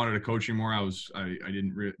if I wanted to coach anymore. I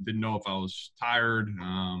didn't know if I was tired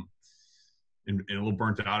and a little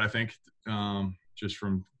burnt out, I think, just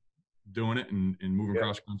from doing it and moving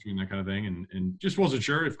across country and that kind of thing, and just wasn't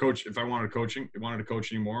sure if I wanted to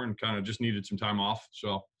coach anymore, and kind of just needed some time off.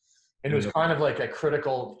 So, and it was kind of like a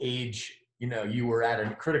critical age. You were at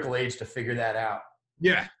a critical age to figure that out.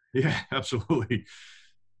 Yeah, absolutely.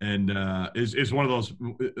 And it's one of those,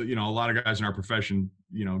 a lot of guys in our profession,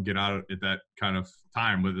 get out at that kind of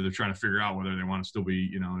time, whether they're trying to figure out whether they want to still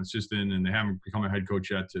be, an assistant, and they haven't become a head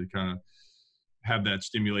coach yet, to kind of have that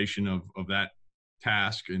stimulation of that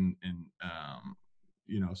task. And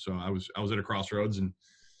so I was at a crossroads, and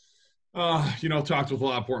talked with a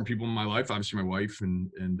lot of important people in my life, obviously my wife and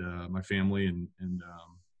my family, and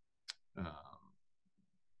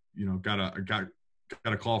got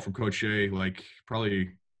a call from Coach Shea, like probably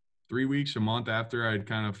 3 weeks, a month after I'd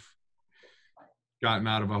kind of gotten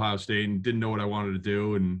out of Ohio State and didn't know what I wanted to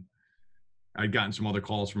do. And I'd gotten some other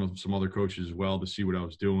calls from some other coaches as well to see what I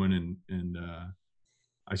was doing, and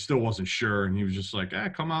I still wasn't sure. And he was just like,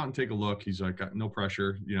 come out and take a look. He's like, no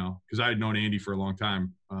pressure, you know, because I had known Andy for a long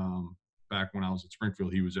time. Back when I was at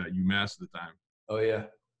Springfield, he was at UMass at the time. Oh yeah.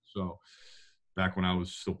 So back when I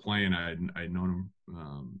was still playing, I had known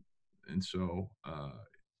him, and so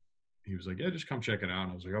he was like, yeah, just come check it out.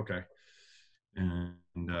 And I was like, okay, and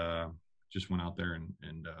just went out there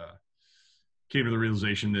and came to the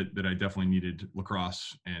realization that I definitely needed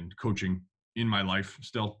lacrosse and coaching in my life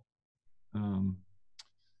still.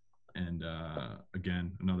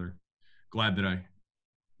 Again, glad that I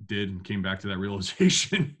did and came back to that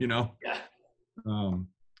realization, you know? Yeah.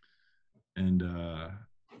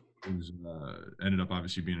 It was, ended up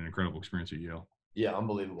obviously being an incredible experience at Yale. Yeah.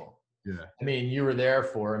 Unbelievable. Yeah. I mean, you were there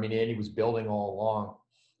Andy was building all along.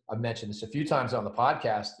 I've mentioned this a few times on the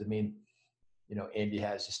podcast. I mean, you know, Andy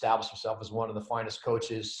has established himself as one of the finest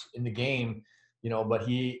coaches in the game, you know, but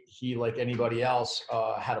he like anybody else,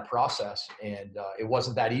 had a process, and it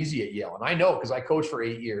wasn't that easy at Yale. And I know, because I coached for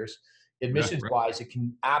 8 years. Admissions wise, it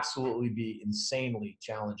can absolutely be insanely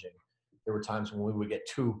challenging. There were times when we would get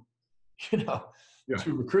two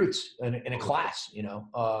recruits in a class, you know.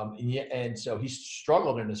 And so he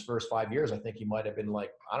struggled in his first 5 years. I think he might have been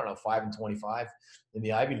 5-25 in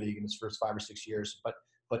the Ivy League in his first 5 or 6 years, but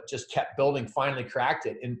just kept building, finally cracked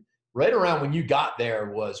it. And right around when you got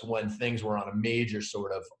there was when things were on a major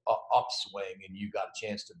sort of upswing, and you got a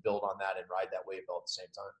chance to build on that and ride that wave at the same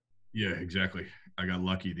time. Yeah, exactly. I got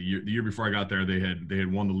lucky. The year before I got there, they had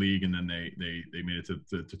won the league, and then they made it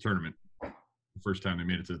to tournament. The first time they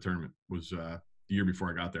made it to the tournament was the year before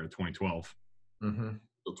I got there, 2012. Mm-hmm.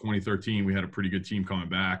 So 2013, we had a pretty good team coming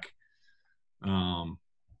back, and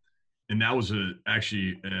that was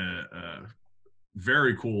actually a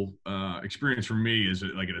very cool experience for me as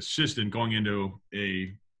an assistant going into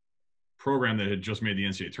a program that had just made the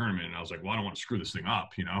NCAA tournament. And I was like, well, I don't want to screw this thing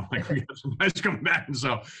up, you know, we got some guys coming back. And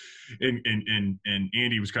so, and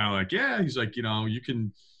Andy was kind of like, yeah, he's like, you know, you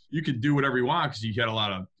can do whatever you want. Cause he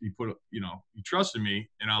trusted me.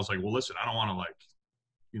 And I was like, well, listen, I don't want to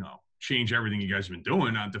change everything you guys have been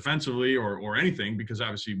doing defensively or anything, because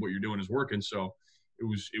obviously what you're doing is working. So it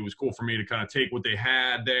was cool for me to kind of take what they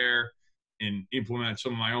had there and implement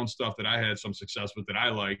some of my own stuff that I had some success with, that I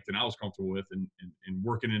liked and I was comfortable with, and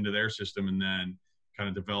working into their system, and then kind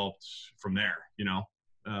of developed from there, you know?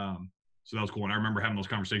 So that was cool. And I remember having those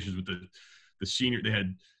conversations with the senior. They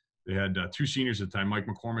had two seniors at the time, Mike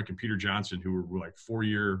McCormick and Peter Johnson, who were like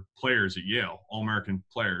 4-year players at Yale, All-American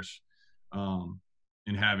players,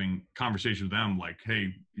 and having conversations with them like,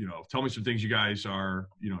 hey, you know, tell me some things you guys are,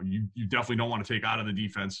 you know, you definitely don't want to take out of the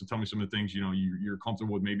defense. So tell me some of the things, you know, you're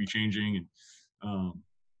comfortable with maybe changing,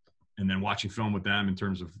 and then watching film with them in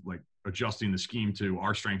terms of like adjusting the scheme to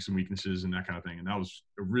our strengths and weaknesses and that kind of thing. And that was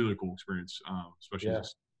a really cool experience, especially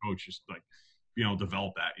as a coach, just like being able to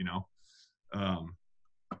develop that, you know?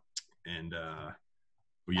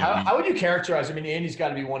 But yeah, how would you characterize? I mean, Andy's got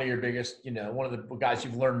to be one of your biggest, you know, one of the guys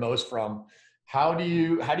you've learned most from. How do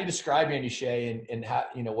you describe Andy Shea, and how,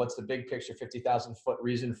 you know, what's the big picture 50,000 foot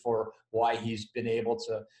reason for why he's been able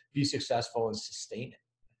to be successful and sustain it?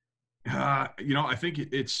 You know, I think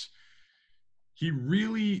he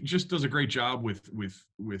really just does a great job with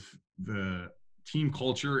the team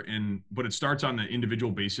culture, but it starts on the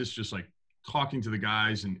individual basis, just like talking to the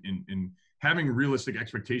guys and having realistic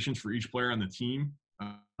expectations for each player on the team,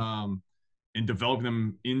 and developing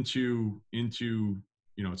them into,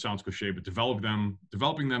 you know, it sounds cliche, but developing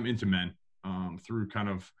them into men, through kind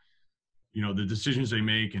of, you know, the decisions they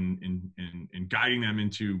make and guiding them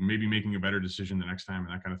into maybe making a better decision the next time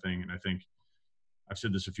and that kind of thing. And I think I've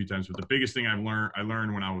said this a few times, but the biggest thing I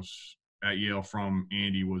learned when I was at Yale from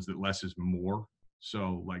Andy was that less is more.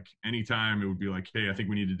 So like anytime it would be like, hey, I think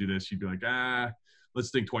we need to do this, he'd be like,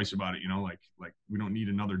 let's think twice about it. You know, like we don't need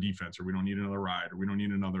another defense, or we don't need another ride, or we don't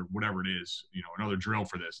need another, whatever it is, you know, another drill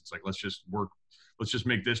for this. It's like, let's just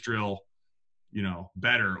make this drill, you know,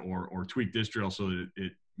 better, or tweak this drill so that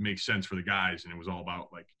it makes sense for the guys. And it was all about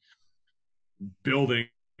like building,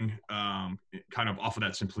 kind of off of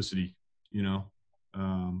that simplicity, you know,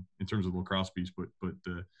 in terms of the lacrosse piece, but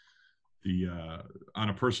the on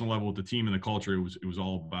a personal level with the team and the culture, it was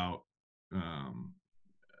all about,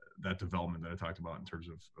 that development that I talked about in terms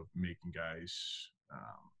of making guys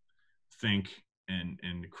think and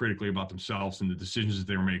critically about themselves and the decisions that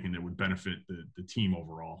they were making that would benefit the team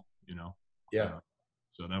overall, you know? Yeah.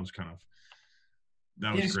 So that was He's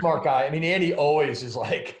a great. smart guy. I mean, Andy always is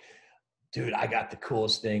like, dude, I got the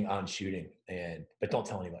coolest thing on shooting, but don't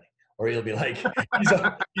tell anybody. Or he'll be like,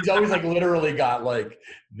 he's always like literally got like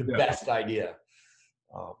the best idea.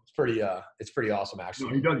 It's pretty awesome,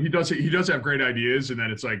 actually. No, he does have great ideas, and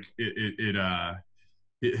then it's like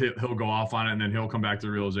he'll go off on it, and then he'll come back to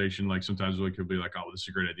the realization. Like sometimes like he'll be like, "Oh, this is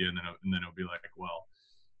a great idea," and then he'll be like, "Well,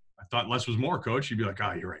 I thought less was more, coach." He'd be like,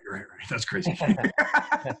 "Oh, you're right. That's crazy."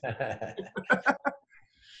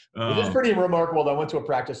 It's pretty remarkable. I went to a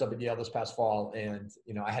practice up at Yale this past fall, and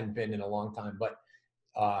I hadn't been in a long time, but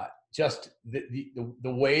just the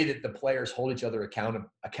way that the players hold each other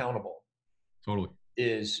accountable totally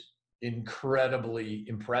is incredibly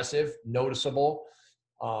impressive, noticeable.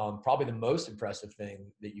 Probably the most impressive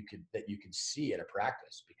thing that you could see at a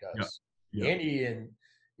practice, because Andy, and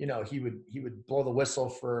he would blow the whistle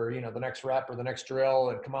for the next rep or the next drill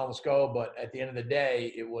and come on, let's go. But at the end of the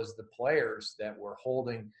day, it was the players that were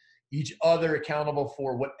holding each other accountable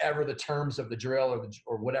for whatever the terms of the drill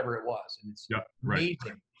or whatever it was. And it's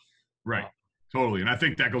amazing. Right. Totally. And I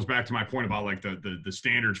think that goes back to my point about like the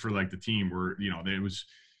standards for like the team where, it was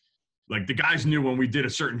like the guys knew when we did a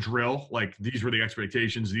certain drill, like these were the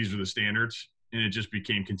expectations, these were the standards, and it just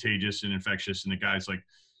became contagious and infectious. And the guys like,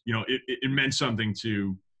 it meant something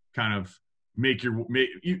to kind of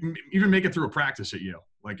even make it through a practice at Yale.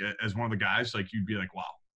 Like as one of the guys, like you'd be like, wow,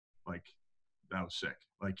 like that was sick.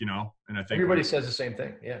 Like, and I think everybody says the same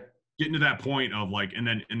thing. Yeah. Getting to that point of like, and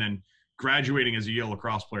then graduating as a Yale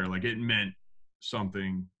lacrosse player, like it meant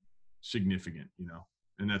something significant,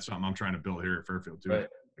 and that's something I'm trying to build here at Fairfield too. Right.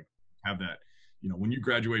 Like have that, when you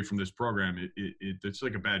graduate from this program, it's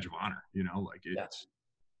like a badge of honor, like it's,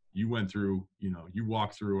 you went through, you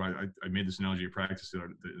walk through, I made this analogy at practice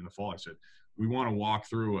in the fall. I said, we want to walk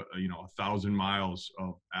through, 1,000 miles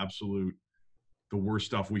of absolute, the worst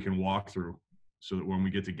stuff we can walk through, so that when we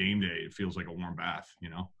get to game day, it feels like a warm bath,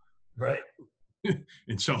 Right.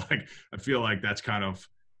 And so like, I feel like that's kind of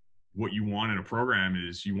what you want in a program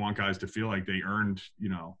is you want guys to feel like they earned,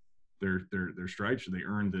 their stripes, or they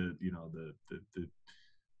earned the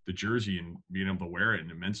jersey and being able to wear it, and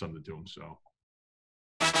it meant something to them. So.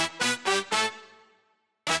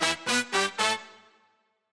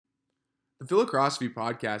 The Philocrosophy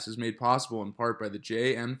podcast is made possible in part by the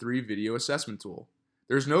JM3 video assessment tool.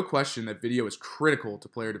 There's no question that video is critical to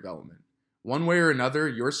player development. One way or another,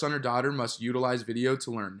 your son or daughter must utilize video to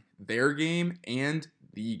learn their game and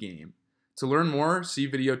the game. To learn more, see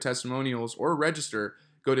video testimonials, or register,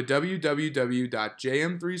 go to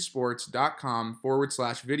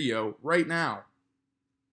www.jm3sports.com/video right now.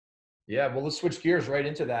 Yeah, well, let's switch gears right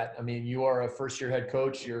into that. I mean, you are a first-year head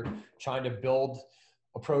coach. You're trying to build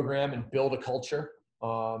a program and build a culture.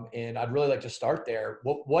 And I'd really like to start there.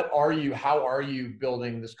 How are you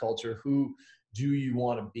building this culture? Who do you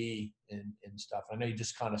want to be and stuff? I know you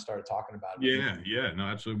just kind of started talking about it. Yeah, no,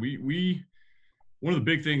 absolutely. We one of the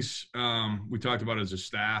big things we talked about as a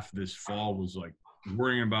staff this fall was like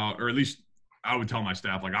worrying about, or at least I would tell my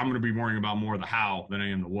staff, like, I'm going to be worrying about more of the how than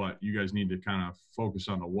I am the what. You guys need to kind of focus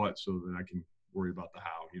on the what so that I can worry about the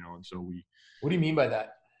how, and so What do you mean by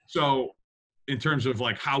that? So in terms of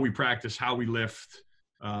like how we practice, how we lift,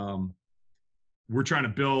 we're trying to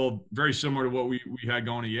build very similar to what we had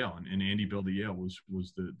going to Yale, and Andy built at Yale was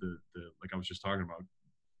the like I was just talking about.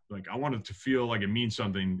 Like I wanted to feel like it means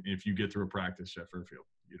something if you get through a practice at Fairfield,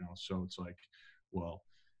 So it's like, well,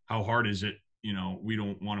 how hard is it? We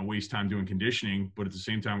don't want to waste time doing conditioning, but at the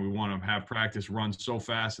same time, we want to have practice run so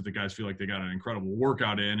fast that the guys feel like they got an incredible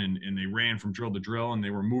workout in, and they ran from drill to drill, and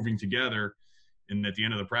they were moving together. And at the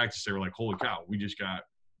end of the practice, they were like, holy cow, we just got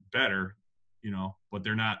better, but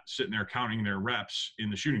they're not sitting there counting their reps in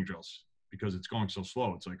the shooting drills because it's going so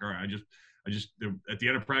slow. It's like, all right, I just at the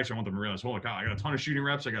end of practice, I want them to realize, holy cow, I got a ton of shooting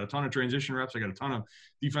reps. I got a ton of transition reps. I got a ton of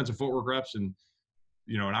defensive footwork reps. And,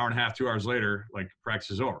 an hour and a half, 2 hours later, like practice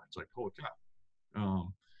is over. It's like, holy cow.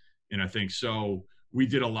 And I think, so we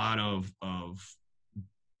did a lot of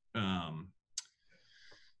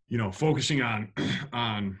focusing on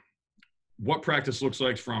what practice looks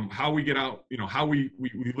like, from how we get out, how we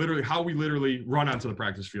literally run onto the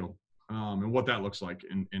practice field, and what that looks like,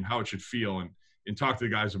 and how it should feel, and talk to the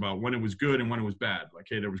guys about when it was good and when it was bad. Like,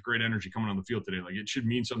 hey, there was great energy coming on the field today. Like, it should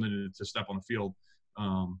mean something to step on the field.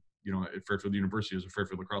 At Fairfield University as a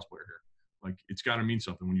Fairfield lacrosse player here, like it's got to mean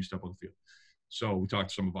something when you step on the field. So we talked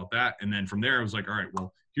to some about that, and then from there it was like, all right,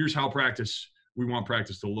 well, here's how we want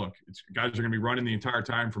practice to look. It's guys are going to be running the entire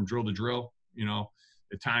time from drill to drill.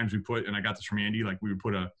 At times we put, and I got this from Andy, like we would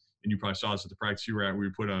put and you probably saw this at the practice you were at, we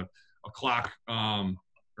would put a clock,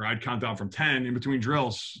 or I'd count down from 10 in between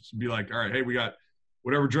drills to be like, all right, hey, we got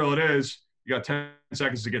whatever drill it is, you got 10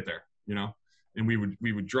 seconds to get there, and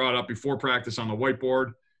we would draw it up before practice on the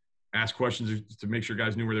whiteboard, ask questions to make sure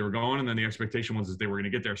guys knew where they were going, and then the expectation was that they were going to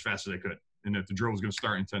get there as fast as they could, and that the drill was going to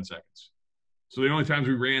start in 10 seconds. So the only times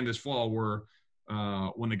we ran this fall were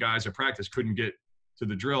when the guys at practice couldn't get to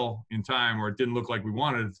the drill in time, or it didn't look like we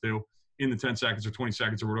wanted it to in the 10 seconds or 20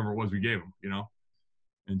 seconds or whatever it was we gave them, you know?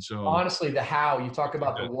 And so honestly, the how, you talk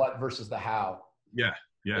about the what versus the how. Yeah.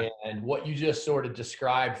 And what you just sort of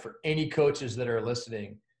described for any coaches that are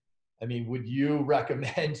listening. I mean, would you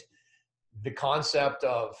recommend the concept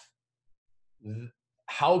of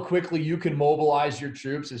how quickly you can mobilize your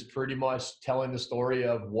troops is pretty much telling the story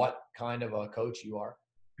of what kind of a coach you are?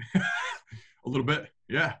 A little bit.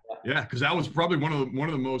 Yeah. Cause that was probably one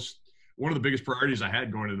of the biggest priorities I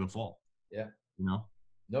had going into the fall. Yeah. You know?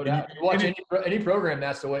 No doubt. You watch any program,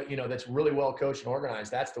 that's the way, you know, that's really well coached and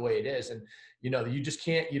organized. That's the way it is. And, you know, you just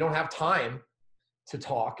can't, you don't have time to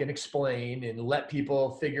talk and explain and let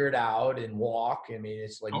people figure it out and walk. I mean,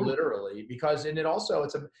 it's like literally because, and it also,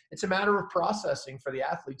 it's a matter of processing for the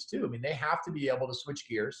athletes too. I mean, they have to be able to switch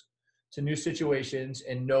gears to new situations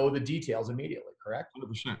and know the details immediately. Correct?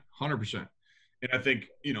 100%. And I think,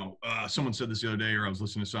 you know, someone said this the other day, or I was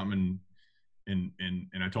listening to something and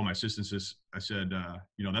I told my assistants this, I said,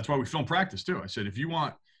 you know, that's why we film practice too. I said, if you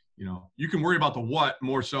want, you know, you can worry about the what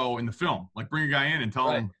more so in the film, like bring a guy in and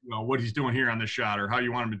tell him, you know, what he's doing here on this shot or how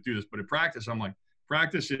you want him to do this. But at practice, I'm like,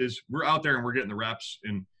 practice is we're out there and we're getting the reps,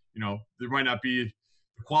 and, you know, there might not be,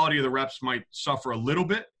 the quality of the reps might suffer a little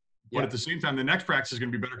bit, but at the same time, the next practice is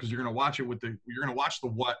going to be better because you're going to watch it you're going to watch the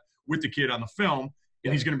what with the kid on the film,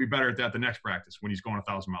 and he's going to be better at that the next practice when he's going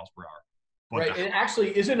 1,000 miles per hour. But and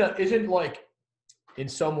actually isn't like, in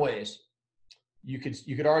some ways, you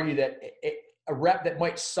could argue that a rep that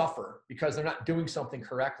might suffer because they're not doing something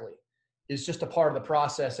correctly is just a part of the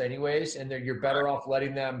process anyways, and you're better off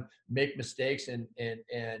letting them make mistakes and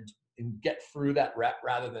get through that rep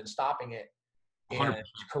rather than stopping it and 100%.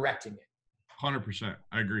 correcting it. 100%.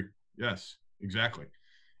 I agree. Yes, exactly.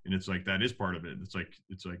 And it's like, that is part of it. It's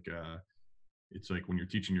like when you're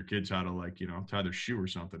teaching your kids how to, like, you know, tie their shoe or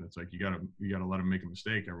something. It's like, you gotta let them make a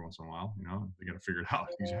mistake every once in a while, you know, they got to figure it out.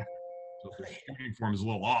 Exactly. So if their shooting form is a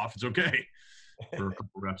little off, it's okay for a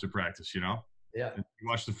couple reps of practice, you know? Yeah. And you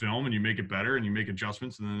watch the film and you make it better and you make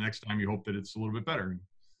adjustments. And then the next time you hope that it's a little bit better.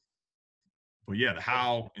 But yeah, the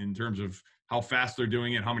how, in terms of how fast they're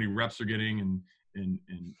doing it, how many reps they're getting, and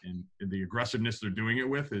the aggressiveness they're doing it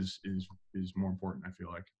with is more important, I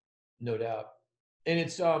feel like. No doubt. And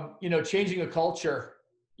it's, you know, changing a culture,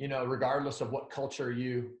 you know, regardless of what culture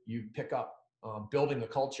you pick up, building a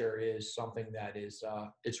culture is something that is,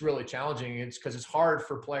 it's really challenging. It's because it's hard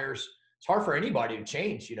for players. It's hard for anybody to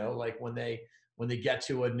change, you know, like when they get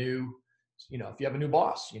to a new, you know, if you have a new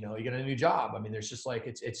boss, you know, you get a new job. I mean, there's just like,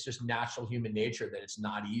 it's just natural human nature that it's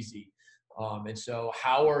not easy. And so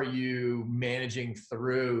how are you managing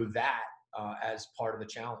through that as part of the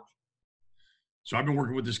challenge? So I've been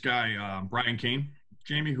working with this guy, Brian Kane,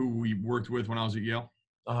 Jamie, who we worked with when I was at Yale,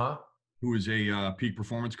 who is a peak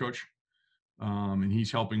performance coach. And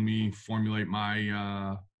he's helping me formulate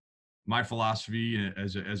my philosophy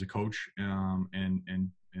as a coach, and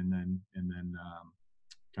then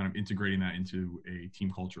kind of integrating that into a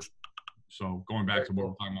team culture. So going back to what we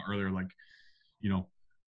were talking about earlier, like, you know,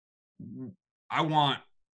 I want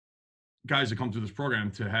guys that come through this program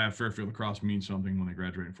to have Fairfield Lacrosse mean something when they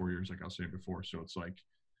graduate in 4 years, like I was saying before. So it's like,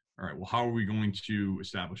 all right, well, how are we going to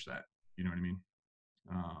establish that? You know what I mean?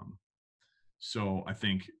 So I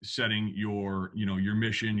think setting your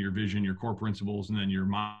mission, your vision, your core principles, and then your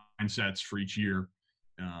mindsets for each year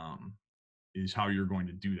is how you're going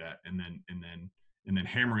to do that. And then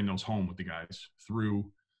hammering those home with the guys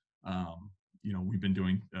through, you know, we've been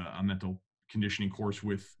doing a mental conditioning course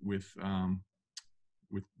with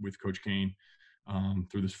Coach Kane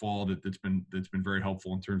through this fall that's been very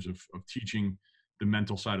helpful in terms of teaching the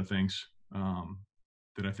mental side of things,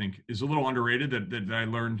 that I think is a little underrated, that I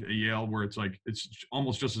learned at Yale, where it's like, it's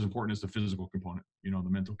almost just as important as the physical component, you know, the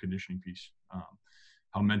mental conditioning piece,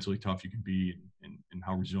 how mentally tough you can be and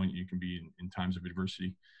how resilient you can be in times of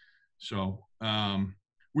adversity. So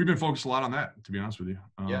we've been focused a lot on that, to be honest with you.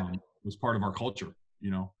 As part of our culture,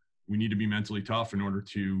 you know, we need to be mentally tough in order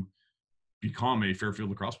to become a Fairfield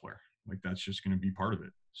lacrosse player. Like, that's just going to be part of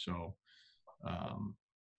it. So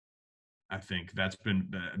I think that's been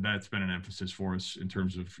an emphasis for us in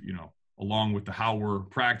terms of, you know, along with the how we're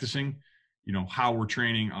practicing, you know, how we're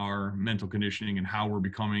training our mental conditioning and how we're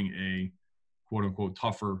becoming a quote unquote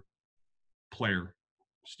tougher player,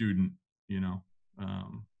 student, you know.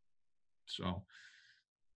 So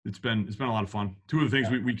it's been a lot of fun. Two of the things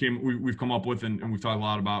we've come up with and we've talked a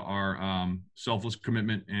lot about are selfless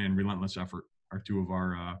commitment and relentless effort are two of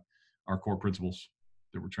our core principles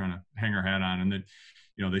that we're trying to hang our hat on. And that,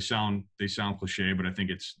 you know, they sound cliche, but I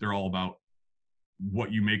think they're all about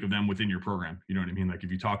what you make of them within your program. You know what I mean? Like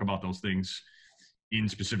if you talk about those things in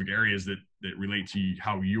specific areas that relate to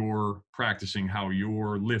how you're practicing, how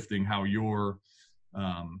you're lifting, how you're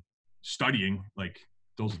studying, like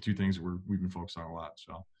those are two things that we've been focused on a lot.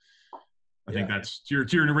 So I think that's to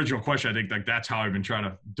your original question. I think like that's how I've been trying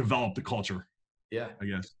to develop the culture. Yeah, I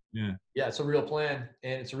guess. Yeah. Yeah, it's a real plan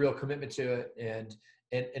and it's a real commitment to it.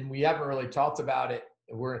 And we haven't really talked about it.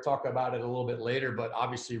 We're going to talk about it a little bit later, but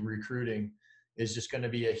obviously recruiting is just going to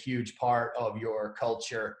be a huge part of your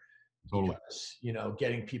culture. Totally. Because,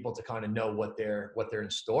 getting people to kind of know what they're in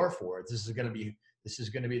store for. This is going to be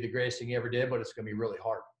the greatest thing you ever did, but it's going to be really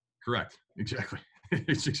hard. Correct. Exactly.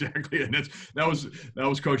 It's exactly, and that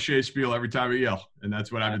was Coach Shea's spiel every time we yell, and that's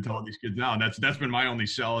what I've been telling these kids now, and that's been my only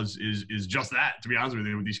sell is just that, to be honest with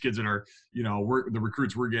you, with these kids that are, we're the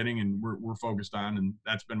recruits we're getting and we're focused on, and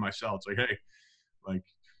that's been my sell. It's like, hey, like,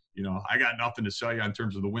 I got nothing to sell you in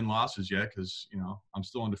terms of the win losses yet, because I'm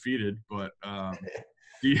still undefeated, but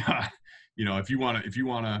if you want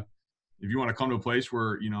to come to a place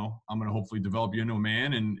where, I'm going to hopefully develop you into a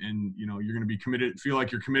man and you're going to be committed, feel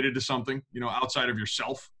like you're committed to something, outside of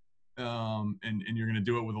yourself. And you're going to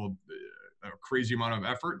do it with a crazy amount of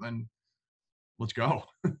effort, then let's go.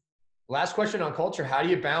 Last question on culture. How do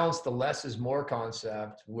you balance the less is more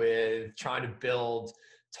concept with trying to build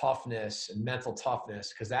toughness and mental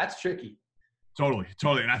toughness? Cause that's tricky. Totally.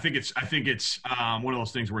 And I think it's one of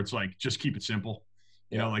those things where it's like, just keep it simple,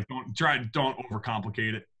 like don't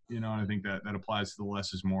overcomplicate it. And I think that applies to the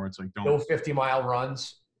less is more. It's like, don't 50-mile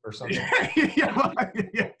runs or something.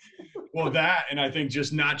 yeah. Well, that, and I think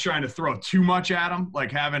just not trying to throw too much at them,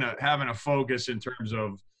 like having a focus in terms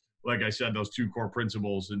of, like I said, those two core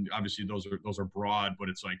principles. And obviously those are broad, but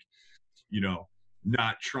it's like,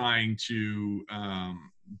 not trying to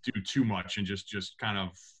do too much and just kind of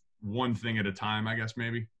one thing at a time, I guess,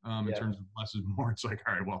 maybe in terms of less is more. It's like,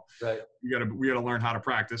 all right, well, we got to learn how to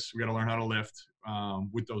practice. We got to learn how to lift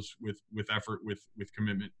with effort, with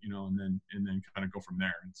commitment, and then kind of go from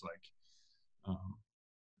there. It's like,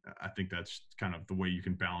 I think that's kind of the way you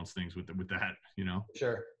can balance things with that,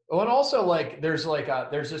 Sure. Well, and also like, there's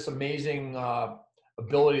this amazing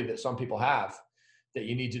ability that some people have that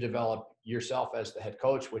you need to develop yourself as the head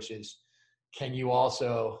coach, which is, can you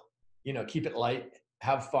also, keep it light,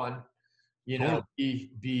 have fun,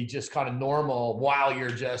 be just kind of normal while you're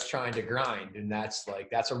just trying to grind. And that's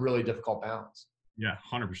a really difficult balance. Yeah,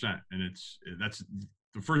 100%. And that's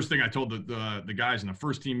the first thing I told the guys in the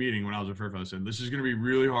first team meeting when I was at Fairfield. I said, this is going to be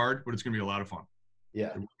really hard, but it's going to be a lot of fun.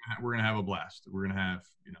 Yeah. We're going to have a blast. We're going to have,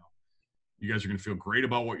 you guys are going to feel great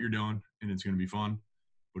about what you're doing, and it's going to be fun,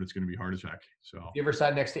 but it's going to be hard as heck. So you ever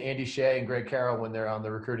sat next to Andy Shea and Greg Carroll when they're on the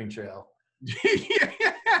recruiting trail?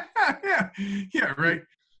 Yeah, right.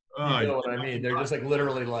 You know what I mean? They're just like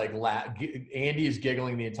literally like Andy is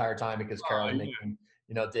giggling the entire time because Carroll is making,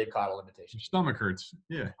 Dave Cottle imitations. Your stomach hurts.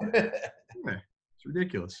 Yeah. It's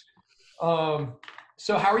ridiculous.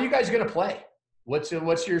 So how are you guys going to play? What's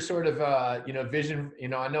your sort of, vision?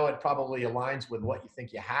 I know it probably aligns with what you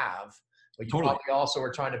think you have, but you probably also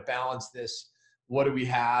are trying to balance this. What do we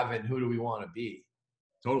have and who do we want to be?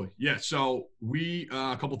 Totally. Yeah. So we,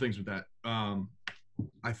 a couple things with that.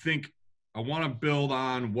 I think I want to build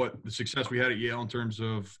on what the success we had at Yale in terms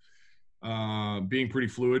of being pretty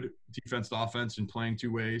fluid, defense to offense, and playing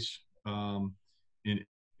two ways, and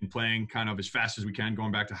playing kind of as fast as we can,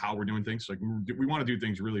 going back to how we're doing things. Like we want to do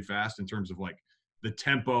things really fast in terms of like the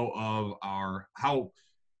tempo of how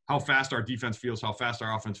fast our defense feels, how fast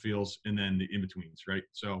our offense feels, and then the in-betweens, right?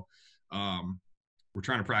 So we're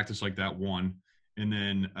trying to practice like that, one. And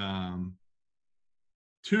then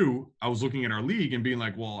two, I was looking at our league and being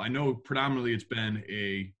like, well, I know predominantly it's been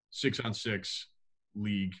a 6-on-6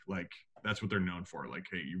 league. Like that's what they're known for. Like,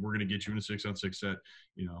 hey, we're going to get you in a 6-on-6 set,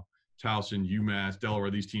 Towson, UMass, Delaware,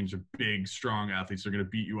 these teams are big, strong athletes. They're going to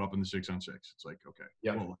beat you up in the 6-on-6. It's like, okay,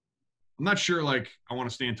 well, I'm not sure, like, I want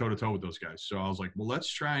to stand toe-to-toe with those guys. So I was like, well,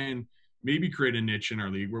 let's try and maybe create a niche in our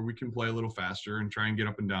league where we can play a little faster and try and get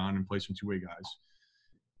up and down and play some two-way guys.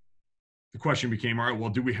 The question became, all right, well,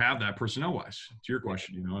 do we have that personnel-wise? To your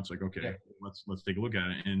question, it's like, okay, let's take a look at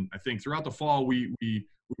it. And I think throughout the fall, we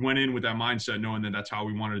went in with that mindset knowing that that's how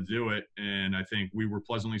we wanted to do it. And I think we were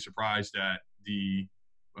pleasantly surprised at the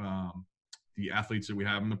athletes that we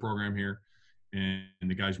have in the program here and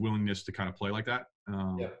the guys' willingness to kind of play like that.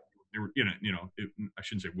 They were, I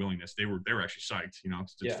shouldn't say willingness. They were actually psyched. It's fun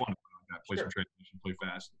to play like that, play some transition, play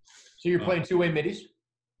fast. So you're playing two-way middies?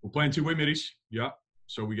 We're playing two-way middies. Yeah.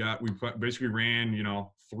 So we basically ran,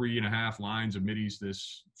 3.5 lines of middies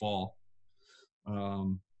this fall.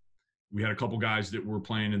 We had a couple guys that were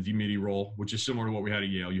playing a D-midi role, which is similar to what we had at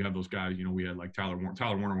Yale. You have those guys, we had like Tyler Warner.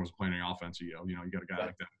 Tyler Warner was playing any offense at Yale. You got a guy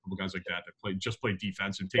like that, a couple guys like that play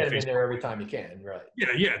defense and take get him in there every time you can, right?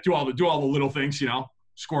 Yeah. Do all the little things,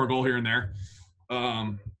 score a goal here and there.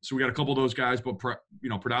 So we got a couple of those guys, but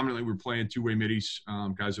predominantly we're playing two-way middies,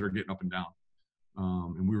 guys that are getting up and down.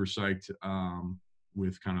 And we were psyched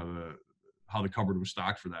with kind of how the cupboard was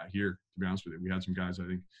stocked for that here. To be honest with you, we had some guys I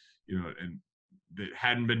think, and that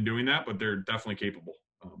hadn't been doing that, but they're definitely capable,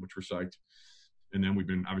 which we're psyched. And then we've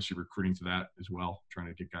been obviously recruiting to that as well, trying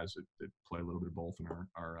to get guys that play a little bit of both and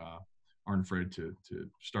aren't afraid to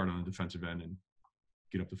start on the defensive end and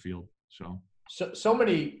get up the field. So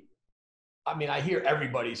many. I mean, I hear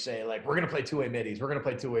everybody say, like, we're going to play two-way middies. We're going to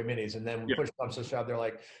play two-way middies. And then when push comes to shove, they're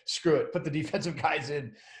like, screw it. Put the defensive guys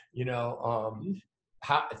in,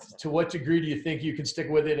 How, to what degree do you think you can stick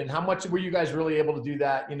with it? And how much were you guys really able to do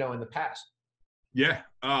that, in the past? Yeah.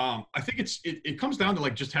 I think it comes down to,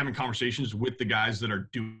 like, just having conversations with the guys that are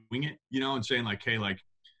doing it, and saying, like, hey, like,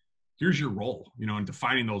 here's your role, and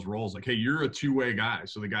defining those roles. Like, hey, you're a two-way guy.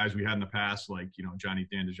 So the guys we had in the past, like, Johnny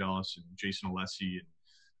DeAngelis and Jason Alessi and,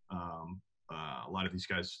 a lot of these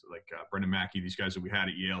guys like Brendan Mackey, these guys that we had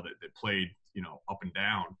at Yale that played, up and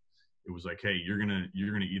down. It was like, hey, you're gonna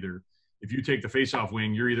either, if you take the face-off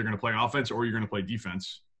wing, you're either gonna play offense or you're gonna play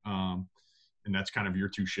defense, and that's kind of your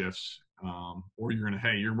two shifts. Or you're gonna,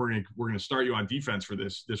 hey, we're gonna start you on defense for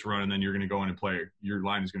this run, and then you're gonna go in and play. Your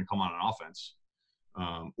line is gonna come on offense.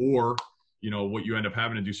 Or what you end up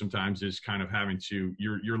having to do sometimes is kind of having to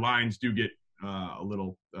your lines do get a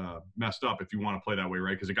little messed up if you want to play that way,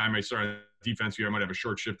 right? Because a guy might start on defense, you might have a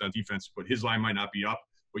short shift on defense, but his line might not be up,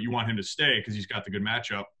 but you want him to stay because he's got the good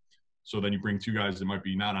matchup. So then you bring two guys that might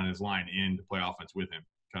be not on his line in to play offense with him,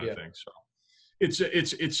 kind of thing. So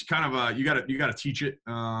it's kind of you got to teach it.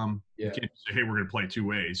 You can't say, hey, we're going to play two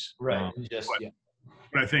ways, right?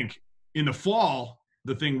 But I think in the fall,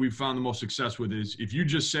 the thing we've found the most success with is if you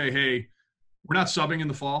just say, hey, we're not subbing in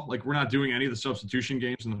the fall. Like, we're not doing any of the substitution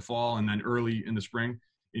games in the fall and then early in the spring.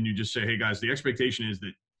 And you just say, hey, guys, the expectation is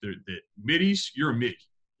that middies, you're a midi.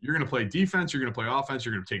 You're going to play defense. You're going to play offense.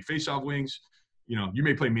 You're going to take face-off wings. You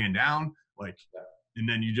may play man down. And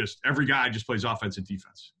then every guy just plays offense and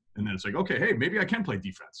defense. And then it's like, okay, hey, maybe I can play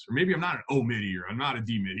defense. Or maybe I'm not an O midi or I'm not a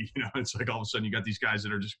D midi. It's like all of a sudden you got these guys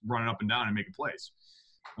that are just running up and down and making plays.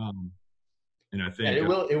 And I think it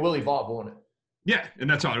will evolve, won't it? Yeah, and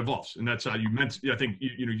that's how it evolves, and that's how I think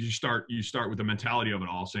you start with the mentality of it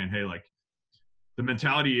all, saying, hey, like, the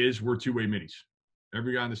mentality is we're two-way middies.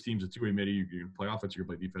 Every guy on this team's a two-way midi. You can play offense, you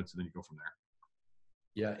can play defense, and then you go from there.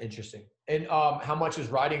 Yeah, interesting. And how much is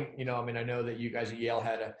riding? I know that you guys at Yale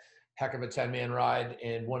had a heck of a 10-man ride,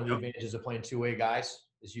 and one of the advantages of playing two-way guys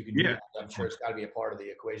is you can do that. I'm sure it's got to be a part of the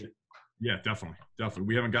equation. Yeah, definitely.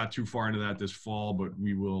 We haven't got too far into that this fall, but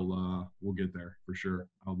we will. We'll get there for sure.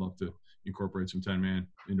 I'd love to incorporate some 10-man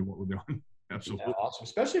into what we're doing. Absolutely. Yeah, awesome.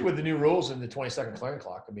 Especially with the new rules and the 20-second clearing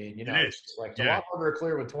clock. It's like a lot harder to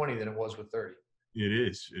clear with 20 than it was with 30. It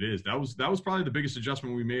is. That was probably the biggest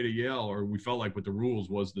adjustment we made at Yale, or we felt like with the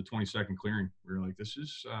rules, was the 20-second clearing. We were like, this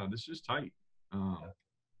is tight.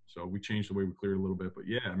 So we changed the way we cleared a little bit. But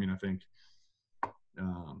yeah, I think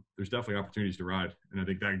there's definitely opportunities to ride, and I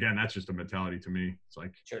think that, again, that's just a mentality to me. It's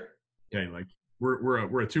like, sure, hey, like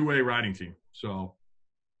we're a two-way riding team, so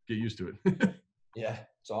get used to it. Yeah,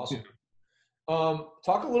 it's awesome.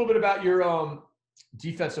 Talk a little bit about your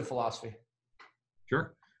defensive philosophy.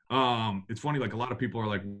 Sure. It's funny, like, a lot of people are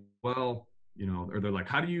like, well, or they're like,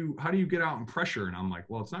 how do you get out and pressure? And I'm like,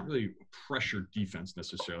 well, it's not really pressure defense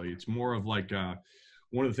necessarily. It's more of like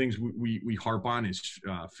one of the things we harp on is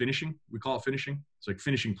finishing. We call it finishing. It's like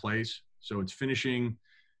finishing plays. So it's finishing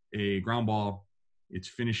a ground ball. It's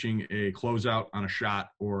finishing a closeout on a shot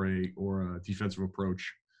or a defensive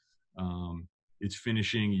approach. It's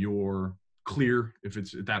finishing your clear if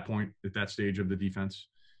it's at that point, at that stage of the defense,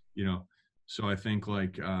 So I think,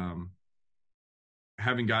 like,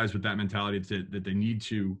 having guys with that mentality that they need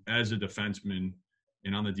to, as a defenseman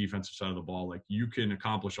and on the defensive side of the ball, like, you can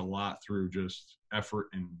accomplish a lot through just effort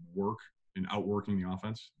and work and outworking the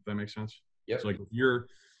offense, if that makes sense. Yeah. So, like,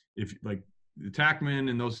 if like the attackmen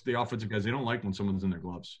and the offensive guys, they don't like when someone's in their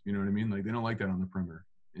gloves. You know what I mean? Like, they don't like that on the perimeter.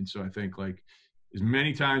 And so I think, like, as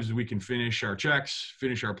many times as we can finish our checks,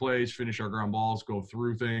 finish our plays, finish our ground balls, go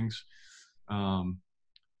through things,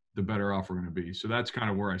 the better off we're going to be. So that's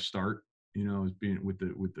kind of where I start, is being with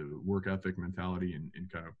the work ethic mentality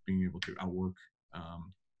and kind of being able to outwork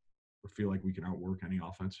or feel like we can outwork any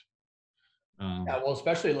offense. Yeah, well,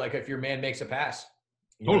 especially like if your man makes a pass,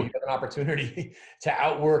 you totally. have an opportunity to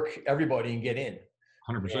outwork everybody and get in.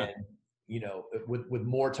 100%. with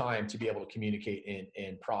more time to be able to communicate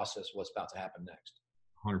and process what's about to happen next.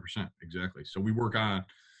 100%. Exactly. So we work on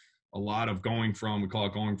a lot of we call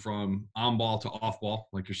it going from on ball to off ball,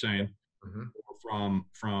 like you're saying,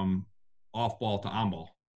 from off ball to on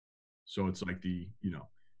ball. So it's like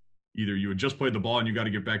either you had just played the ball and you got to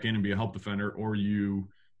get back in and be a help defender, or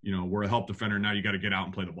we're a help defender. Now you got to get out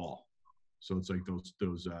and play the ball. So it's like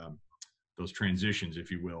those transitions, if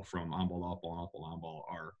you will, from on ball, off ball, on ball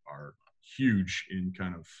are huge in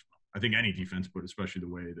kind of, I think, any defense, but especially the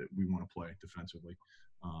way that we want to play defensively,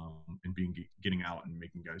 and getting out and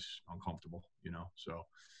making guys uncomfortable, So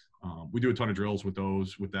we do a ton of drills with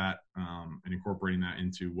that, and incorporating that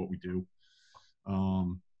into what we do.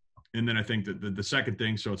 And then I think that the second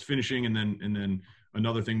thing, so it's finishing, and then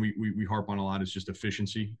another thing we harp on a lot is just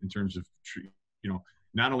efficiency in terms of,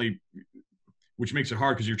 not only, which makes it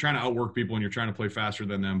hard because you're trying to outwork people and you're trying to play faster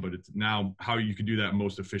than them, but it's now how you can do that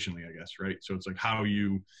most efficiently, I guess, right? So it's like how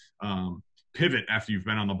you pivot after you've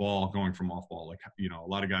been on the ball going from off ball. Like, a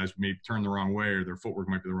lot of guys may turn the wrong way or their footwork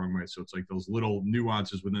might be the wrong way. So it's like those little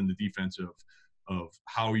nuances within the defense of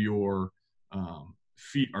how your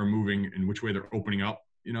feet are moving and which way they're opening up,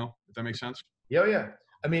 if that makes sense. Yeah.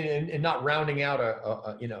 I mean, and not rounding out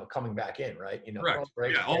coming back in, right? Correct.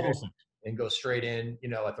 Yeah, all those things. And go straight in,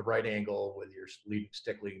 at the right angle with your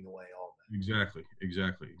stick leading the way, all that.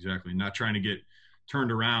 Exactly. Not trying to get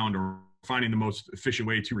turned around or finding the most efficient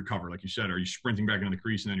way to recover. Like you said, are you sprinting back into the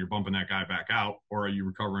crease and then you're bumping that guy back out? Or are you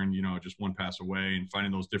recovering, just one pass away, and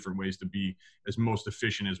finding those different ways to be as most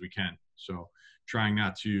efficient as we can? So trying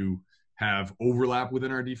not to have overlap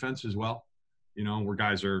within our defense as well, where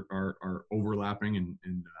guys are overlapping and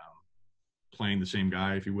playing the same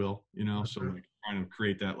guy, if you will, so like trying to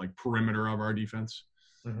create that like perimeter of our defense.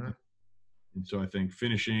 Mm-hmm. And so I think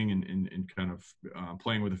finishing and kind of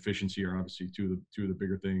playing with efficiency are obviously two of the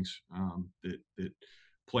bigger things that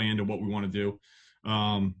play into what we want to do.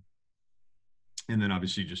 And then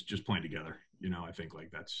obviously just playing together, I think like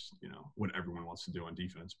that's, what everyone wants to do on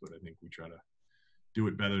defense, but I think we try to do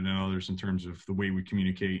it better than others in terms of the way we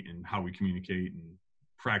communicate and how we communicate and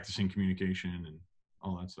practicing communication and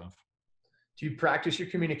all that stuff. Do you practice your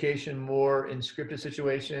communication more in scripted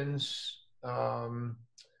situations?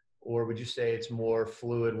 Or would you say it's more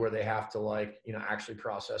fluid where they have to actually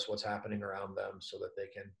process what's happening around them so that they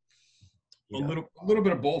can, a little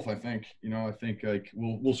bit of both, I think. I think like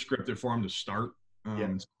we'll script it for them to start.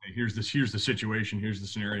 Say, here's the situation, here's the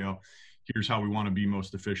scenario, here's how we want to be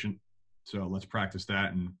most efficient. So let's practice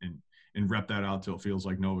that and rep that out till it feels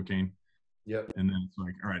like Novocaine. Yep. And then it's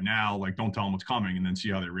like, all right, now don't tell them what's coming, and then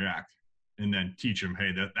see how they react. And then teach them,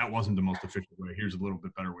 hey, that wasn't the most efficient way. Here's a little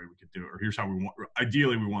bit better way we could do it, or here's how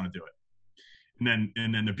ideally we want to do it.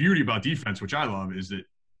 And then the beauty about defense, which I love, is that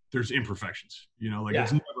there's imperfections.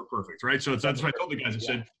 It's never perfect, right? So that's what I told the guys.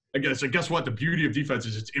 I guess what the beauty of defense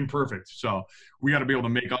is, it's imperfect. So we got to be able to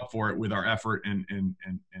make up for it with our effort and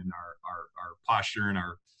our posture and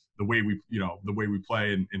the way we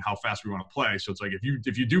play and how fast we want to play. So it's like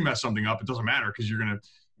if you do mess something up, it doesn't matter because you're gonna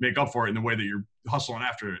make up for it in the way that you're hustling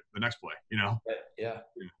after it the next play, Yeah.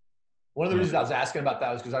 One of the reasons I was asking about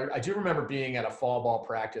that was because I do remember being at a fall ball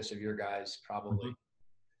practice of your guys, probably,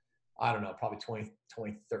 I don't know, probably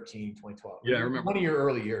 2013, 2012. Yeah, I remember. One of your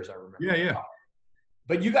early years, I remember. Yeah.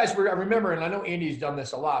 But you guys I remember, and I know Andy's done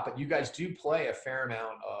this a lot, but you guys do play a fair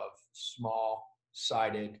amount of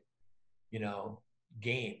small-sided,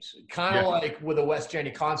 games, kind of like with a West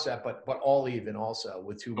Jenny concept, but all even also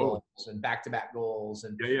with two goals and back-to-back goals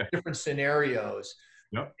and different scenarios.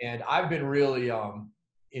 Yep. And I've been really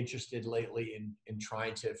interested lately in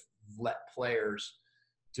trying to let players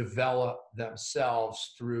develop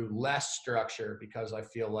themselves through less structure, because I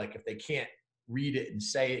feel like if they can't read it and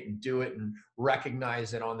say it and do it and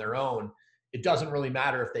recognize it on their own, it doesn't really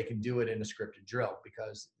matter if they can do it in a scripted drill,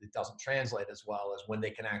 because it doesn't translate as well as when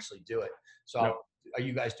they can actually do it. So Are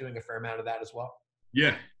you guys doing a fair amount of that as well?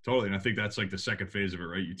 Yeah, totally. And I think that's like the second phase of it,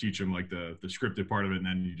 right? You teach them like the scripted part of it, and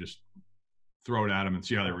then you just throw it at them and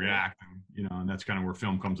see how they react. And, and that's kind of where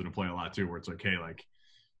film comes into play a lot too, where it's like, hey, like,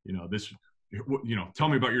 this, tell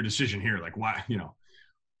me about your decision here. Like, why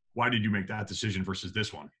did you make that decision versus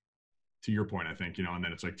this one? To your point, I think, and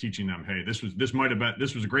then it's like teaching them, hey, this was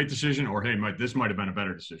a great decision, or hey, this might've been a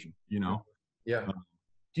better decision, Yeah.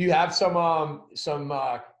 Do you have some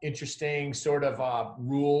interesting sort of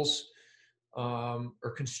rules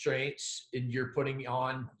or constraints you're putting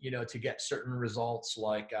on, to get certain results?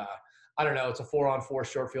 Like, I don't know, it's a 4-on-4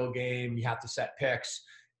 short field game. You have to set picks,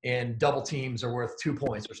 and double teams are worth 2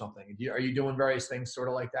 points or something. Are you doing various things sort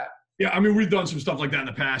of like that? Yeah, I mean, we've done some stuff like that in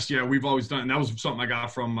the past. Yeah, we've always done. And that was something I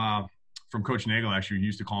got from from Coach Nagel, actually, we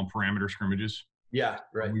used to call them parameter scrimmages. Yeah,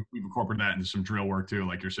 right. We've incorporated that into some drill work too,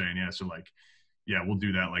 like you're saying. Yeah, so like, yeah, we'll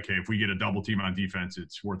do that. Like, hey, if we get a double team on defense,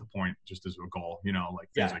 it's worth a point just as a goal, like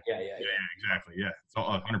things like exactly. Yeah, it's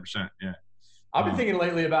 100%. Yeah. I've been thinking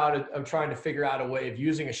lately about it. I'm trying to figure out a way of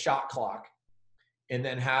using a shot clock and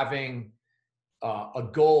then having a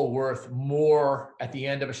goal worth more at the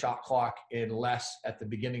end of a shot clock and less at the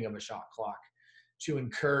beginning of a shot clock to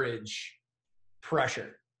encourage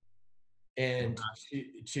pressure and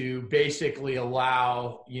to basically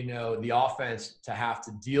allow, the offense to have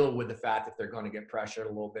to deal with the fact that they're going to get pressured a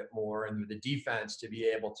little bit more, and the defense to be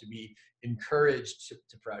able to be encouraged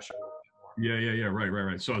to pressure a little bit more. Yeah.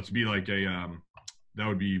 Right. So it's be like that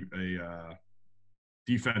would be a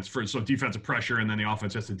defensive pressure, and then the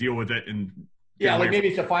offense has to deal with it. And like maybe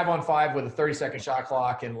it's a 5-on-5 with a 30-second shot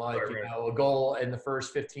clock, and a goal in the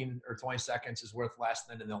first 15 or 20 seconds is worth less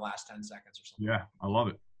than in the last 10 seconds or something. Yeah, I love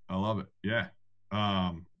it. Yeah.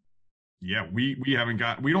 We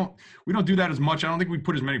don't do that as much. I don't think we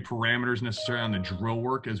put as many parameters necessarily on the drill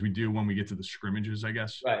work as we do when we get to the scrimmages, I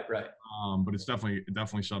guess. Right. But it's definitely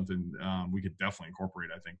something we could definitely incorporate.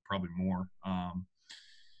 I think probably more. I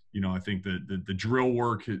think that the drill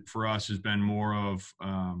work for us has been more of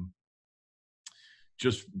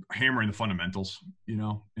just hammering the fundamentals, and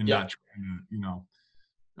not trying to,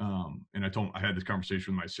 and I had this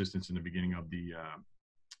conversation with my assistants in the beginning of the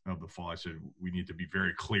fall. I said, we need to be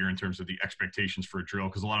very clear in terms of the expectations for a drill.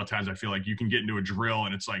 Cause a lot of times I feel like you can get into a drill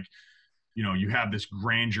and it's like, you have this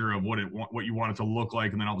grandeur of what you want it to look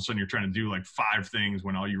like. And then all of a sudden you're trying to do like 5 things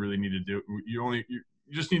when all you really need to do, you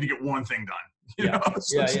just need to get one thing done.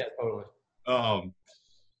 Totally.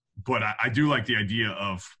 But I do like the idea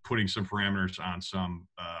of putting some parameters on some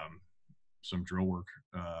drill work.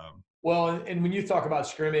 Well, and when you talk about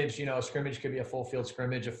scrimmage, scrimmage could be a full field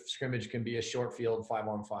scrimmage. A scrimmage can be a short field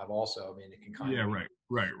 5-on-5 also. I mean, it can kind of right.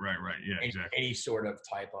 Yeah, exactly. Any sort of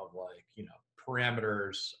type of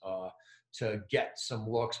parameters to get some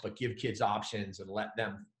looks, but give kids options and let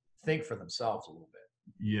them think for themselves a little bit.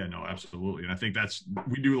 Yeah, no, absolutely. And I think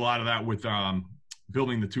we do a lot of that with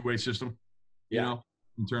building the two-way system,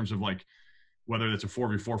 in terms of like whether it's a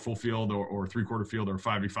 4v4 full field or 3/4 field or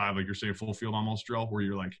 5v5, like you're saying, full field almost drill, where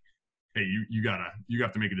you're like, hey, you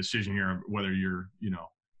have to make a decision here of whether you're,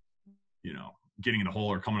 getting in the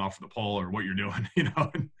hole or coming off of the pole or what you're doing,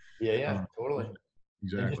 Yeah, totally.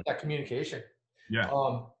 Exactly. And just that communication. Yeah.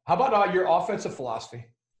 How about your offensive philosophy?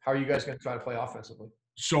 How are you guys going to try to play offensively?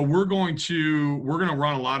 So we're going to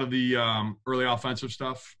run a lot of the early offensive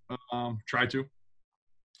stuff. Try to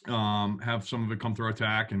have some of it come through our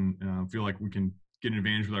attack, and feel like we can get an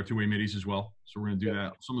advantage with our two-way middies as well. So we're going to do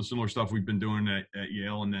that. Some of the similar stuff we've been doing at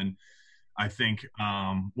Yale, and then I think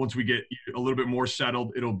once we get a little bit more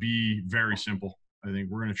settled, it'll be very simple. I think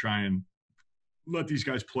we're going to try and let these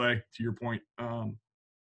guys play, to your point,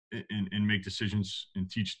 and make decisions and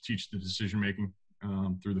teach the decision making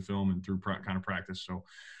through the film and through kind of practice. So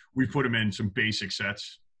we put them in some basic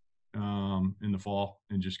sets in the fall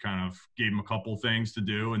and just kind of gave them a couple things to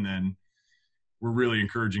do, and then we're really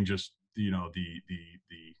encouraging just the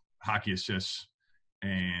hockey assists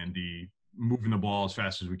and the moving the ball as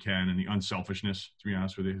fast as we can, and the unselfishness, to be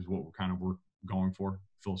honest with you, is what we're going for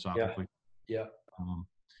philosophically. Yeah.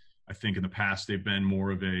 I think in the past they've been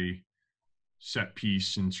more of a set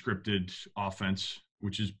piece and scripted offense,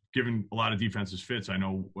 which has given a lot of defenses fits. I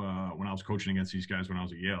know when I was coaching against these guys when I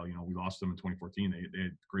was at Yale, we lost them in 2014. They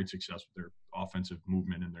had great success with their offensive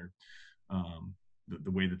movement and their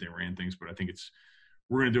the way that they ran things. But I think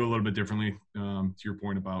we're going to do it a little bit differently. To your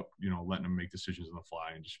point about letting them make decisions on the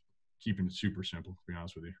fly and just keeping it super simple, to be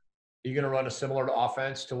honest with you. Are you going to run a similar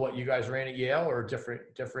offense to what you guys ran at Yale, or different?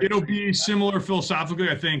 It'll be similar philosophically.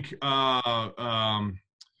 I think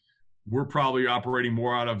we're probably operating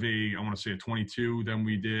more out of I want to say a 22 than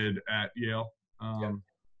we did at Yale.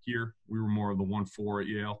 Here, we were more of the 1-4 at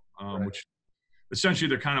Yale, right. Which essentially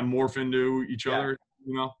they're kind of morph into each other,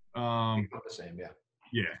 the same,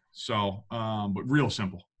 Yeah. So, but real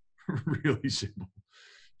simple, really simple.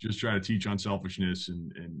 Just try to teach unselfishness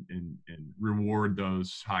and reward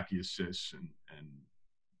those hockey assists and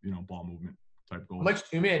ball movement type goals. How much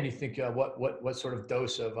two-man do you think? What sort of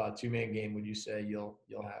dose of two-man game would you say you'll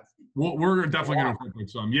have? Well, we're definitely going to incorporate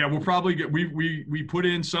some. Yeah, we'll probably get. We put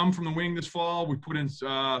in some from the wing this fall. We put in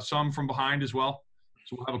some from behind as well.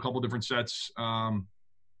 So we'll have a couple different sets.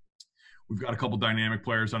 We've got a couple dynamic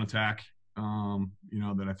players on attack.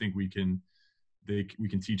 That I think we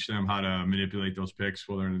can teach them how to manipulate those picks,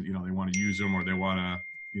 whether they want to use them or they want to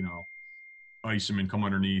ice them and come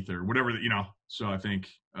underneath or whatever, So I think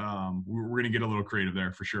we're going to get a little creative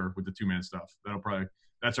there for sure with the 2-man stuff. That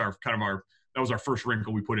was our first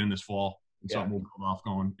wrinkle we put in this fall, and something we'll build off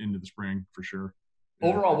going into the spring for sure.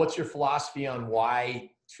 Overall, what's your philosophy on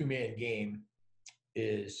why 2-man game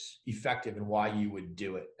is effective and why you would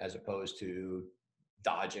do it as opposed to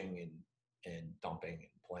dodging and dumping and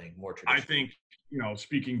playing more traditional? I think,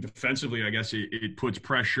 speaking defensively, I guess it puts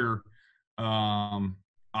pressure on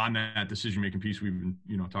that decision-making piece we've been,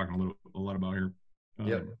 talking a lot about here.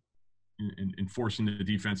 In forcing the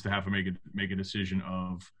defense to have to make a decision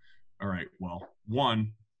of, all right, well,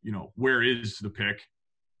 1, where is the pick?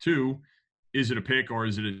 2, is it a pick or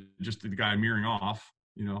is it just the guy mirroring off?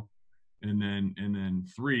 And then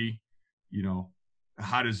 3,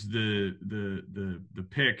 how does the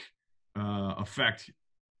pick affect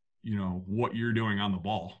what you're doing on the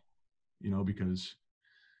ball? Because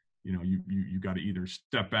you got to either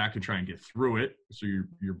step back and try and get through it, so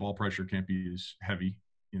your ball pressure can't be as heavy,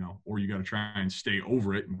 or you got to try and stay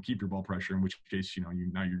over it and keep your ball pressure. In which case, you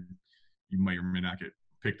may or may not get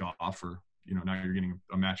picked off, or now you're getting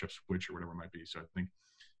a matchup switch or whatever it might be. So I think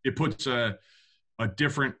it puts a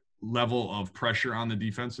different level of pressure on the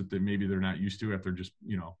defense that maybe they're not used to if they're just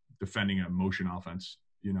defending a motion offense.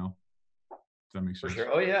 Does that make sense? For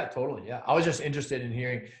sure. Oh yeah, totally. Yeah, I was just interested in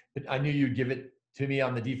hearing. I knew you'd give it to me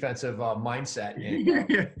on the defensive mindset, and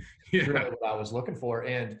really what I was looking for,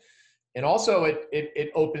 and also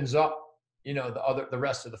it opens up the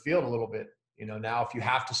rest of the field a little bit. Now if you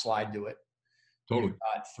have to slide to it, totally, you've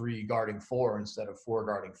got 3 guarding 4 instead of 4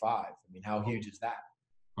 guarding 5. I mean, how huge is that?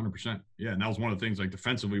 100%. Yeah, and that was one of the things. Like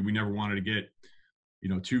defensively, we never wanted to get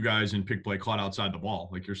 2 guys in pick play caught outside the ball,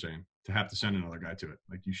 like you're saying, to have to send another guy to it.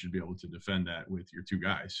 Like you should be able to defend that with your 2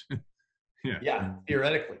 guys. Yeah,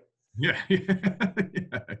 theoretically. Yeah,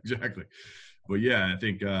 exactly. But yeah, I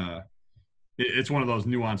think it's one of those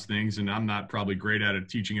nuanced things, and I'm not probably great at it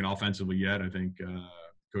teaching it offensively yet. I think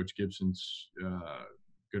Coach Gibson's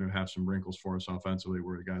going to have some wrinkles for us offensively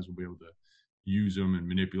where the guys will be able to use them and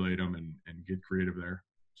manipulate them and get creative there.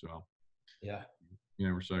 So yeah,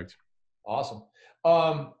 we're psyched. Awesome.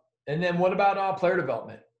 And then what about player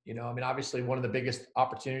development? Obviously one of the biggest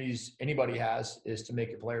opportunities anybody has is to make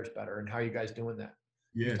your players better. And how are you guys doing that?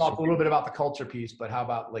 Yeah. You talked a little bit about the culture piece, but how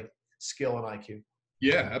about like skill and IQ?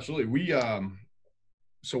 Yeah, absolutely. We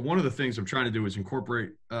so one of the things I'm trying to do is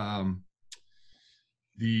incorporate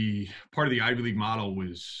the part of the Ivy League model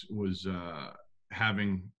was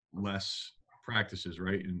having less practices,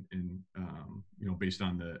 right? And based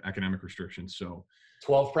on the academic restrictions. So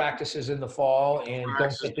 12 practices in the fall and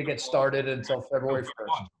don't get to get started until February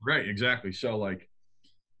 1st. Right, exactly. So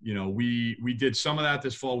we did some of that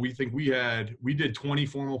this fall. We think we did 20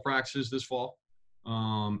 formal practices this fall.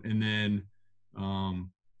 And then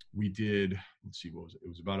we did, let's see, what was it? It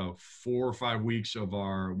was about 4 or 5 weeks of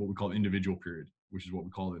our, what we call individual period, which is what we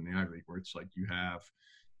call it in the Ivy League, where it's like you have,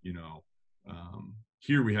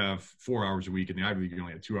 here we have 4 hours a week. In the Ivy League, you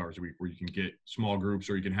only have 2 hours a week, where you can get small groups,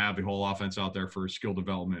 or you can have the whole offense out there for skill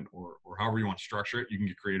development, or however you want to structure it. You can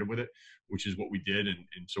get creative with it, which is what we did.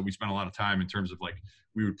 And so we spent a lot of time in terms of like,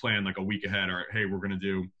 we would plan like a week ahead. All right, hey, we're going to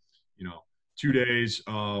do, 2 days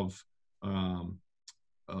of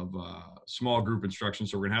small group instruction.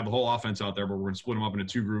 So we're going to have the whole offense out there, but we're going to split them up into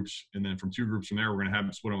 2 groups. And then from 2 groups from there, we're going to have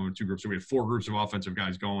them split them into 2 groups. So we had 4 groups of offensive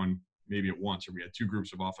guys going maybe at once, or we had 2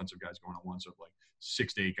 groups of offensive guys going at once, of like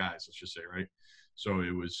 6 to 8 guys, let's just say, right? So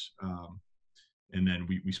it was, and then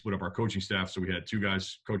we split up our coaching staff. So we had 2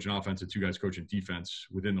 guys coaching offense and 2 guys coaching defense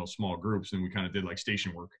within those small groups. And we kind of did like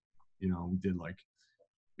station work. We did like,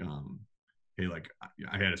 hey, like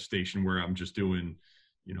I had a station where I'm just doing,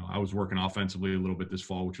 I was working offensively a little bit this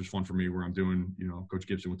fall, which was fun for me, where I'm doing, Coach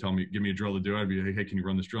Gibson would tell me, give me a drill to do. I'd be like, hey, can you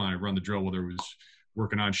run this drill? And I'd run the drill, whether it was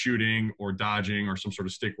working on shooting or dodging or some sort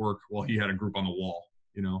of stick work, while he had a group on the wall,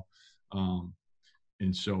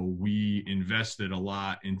 and so we invested a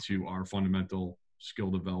lot into our fundamental skill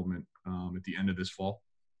development at the end of this fall.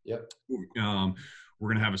 Yep. We're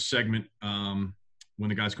going to have a segment when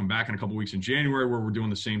the guys come back in a couple weeks in January, where we're doing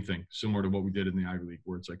the same thing, similar to what we did in the Ivy League,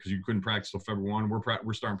 where it's like, because you couldn't practice till February 1,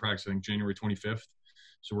 we're starting practice, I think, January 25th.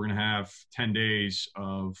 So we're going to have 10 days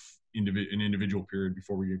of an individual period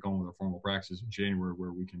before we get going with our formal practices in January,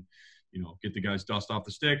 where we can, get the guys dust off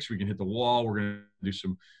the sticks. We can hit the wall. We're going to do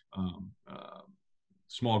some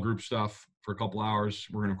small group stuff for a couple hours.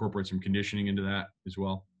 We're going to incorporate some conditioning into that as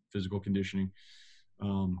well, physical conditioning.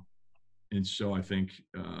 And so I think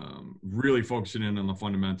really focusing in on the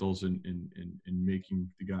fundamentals and making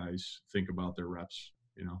the guys think about their reps,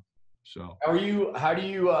 So how are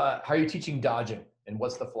you teaching dodging, and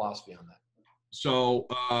what's the philosophy on that? So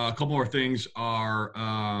a couple more things are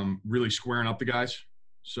really squaring up the guys.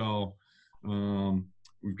 So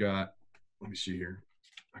we've got, let me see here.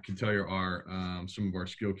 I can tell you our some of our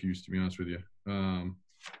skill cues, to be honest with you.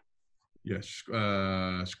 Yes,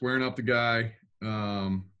 squaring up the guy,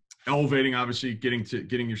 elevating, obviously,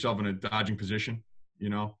 getting yourself in a dodging position,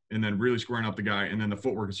 and then really squaring up the guy, and then the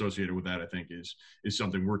footwork associated with that, I think, is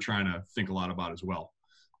something we're trying to think a lot about as well.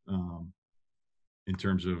 In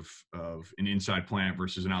terms of an inside plant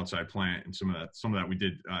versus an outside plant, and some of that we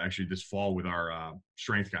did actually this fall with our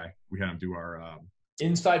strength guy. We had him do our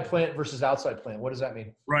inside plant versus outside plant. What does that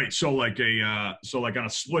mean? Right. So like on a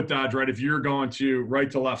split dodge, right? If you're going to right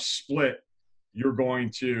to left split, you're going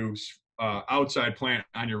to outside plant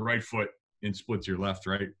on your right foot and split to your left,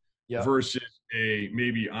 right? Yeah. Versus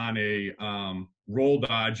maybe on a roll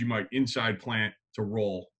dodge, you might inside plant to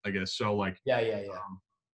roll, I guess. So like yeah.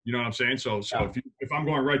 You know what I'm saying? So if I'm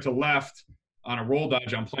going right to left on a roll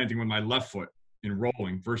dodge, I'm planting with my left foot and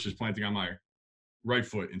rolling versus planting on my right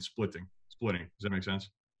foot and splitting. Does that make sense?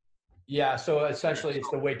 Yeah. So essentially, it's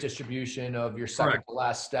the weight distribution of your second to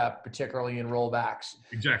last step, particularly in rollbacks.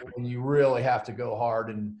 Exactly. And you really have to go hard.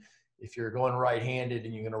 And if you're going right-handed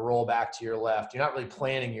and you're going to roll back to your left, you're not really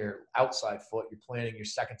planting your outside foot. You're planting your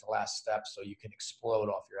second to last step so you can explode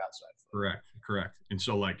off your outside foot. Correct. And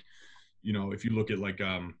so like, if you look at like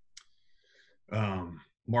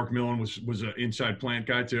Mark Millen was an inside plant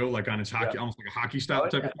guy too, like on his hockey, almost like a hockey style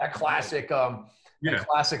type of that classic that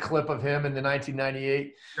classic clip of him in the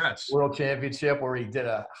 1998 World Championship where he did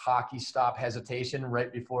a hockey stop hesitation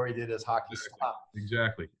right before he did his hockey stop.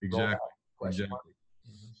 Exactly.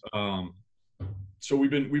 So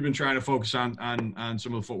we've been trying to focus on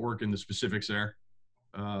some of the footwork and the specifics there.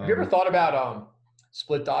 Have you ever thought about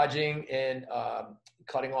split dodging and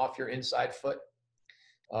cutting off your inside foot?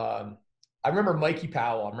 I remember Mikey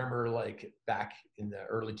Powell. I remember like back in the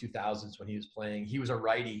early 2000s when he was playing, he was a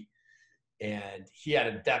righty and he had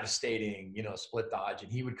a devastating, split dodge,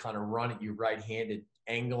 and he would kind of run at you right-handed,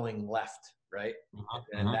 angling left, right?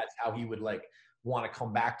 And that's how he would like want to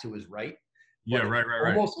come back to his right. Yeah, right.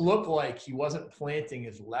 Almost looked like he wasn't planting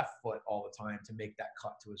his left foot all the time to make that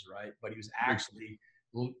cut to his right, but he was actually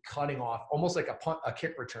cutting off almost like a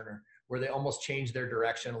kick returner where they almost change their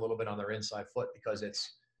direction a little bit on their inside foot because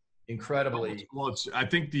it's incredibly. Well, I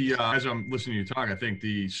think as I'm listening to you talk, I think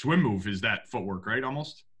the swim move is that footwork, right?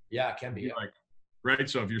 Almost. Yeah, it can be. Like, right.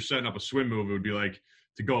 So if you're setting up a swim move, it would be like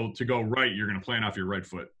to go right, you're going to plant off your right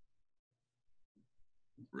foot.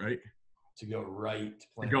 Right. To go right.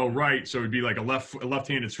 To go right. So it'd be like a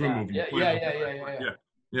left-handed swim move.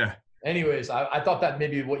 Yeah. Anyways, I thought that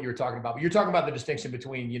maybe what you were talking about, but you're talking about the distinction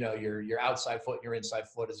between, your outside foot and your inside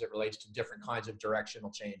foot as it relates to different kinds of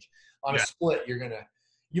directional change. On a split,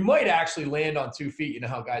 you might actually land on 2 feet. You know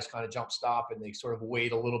how guys kind of jump stop and they sort of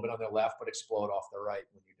wait a little bit on their left, but explode off their right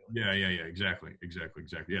when you're doing it. Yeah. Exactly.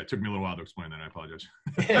 Yeah. It took me a little while to explain that. I apologize.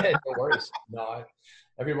 No worries. No,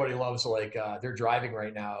 everybody loves they're driving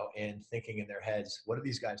right now and thinking in their heads, what are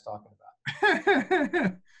these guys talking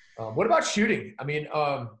about? What about shooting? I mean,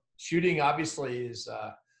 shooting obviously is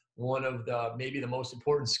one of maybe the most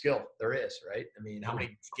important skill there is, right? I mean, how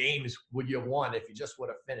many games would you have won if you just would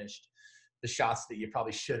have finished the shots that you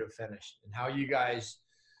probably should have finished? And how are you guys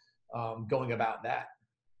going about that?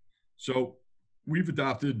 So we've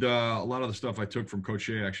adopted a lot of the stuff I took from Coach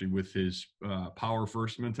Shea, actually, with his power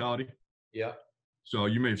first mentality. Yeah. So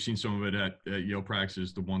you may have seen some of it at Yale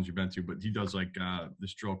practices, the ones you've been to, but he does like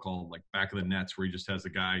this drill called like back of the nets, where he just has the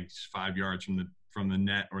guy 5 yards from the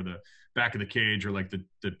net or the back of the cage, or like the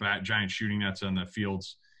giant shooting nets on the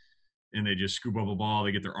fields, and they just scoop up a ball.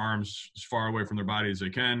 They get their arms as far away from their body as they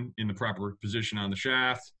can in the proper position on the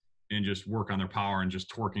shaft, and just work on their power and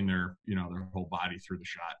just torquing their whole body through the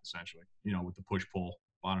shot, essentially, with the push pull,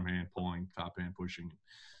 bottom hand pulling, top hand pushing,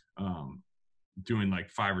 doing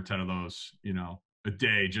like 5 or 10 of those, a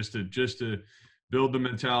day, just to build the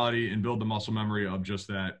mentality and build the muscle memory of just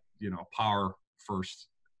that, power first.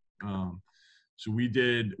 So we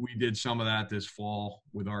did some of that this fall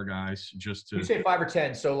with our guys, just to. You say 5 or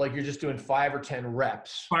 10, so like you're just doing 5 or 10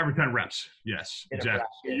 reps. 5 or 10 reps, yes, exactly.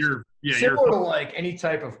 Similar to like any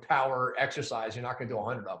type of power exercise, you're not going to do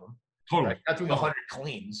 100 of them. Totally, right? Not doing 100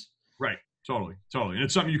 cleans. Right, totally, and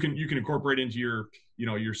it's something you can incorporate into your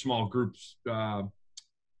your small groups,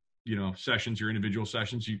 sessions, your individual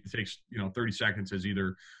sessions. It takes 30 seconds as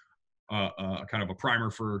either kind of a primer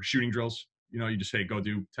for shooting drills. You just say, go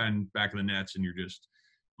do 10 back of the nets, and you're just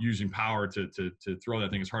using power to throw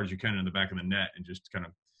that thing as hard as you can in the back of the net, and just kind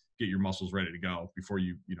of get your muscles ready to go before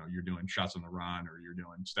you're doing shots on the run, or you're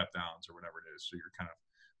doing step downs or whatever it is. So you're kind of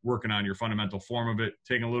working on your fundamental form of it,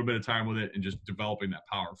 taking a little bit of time with it, and just developing that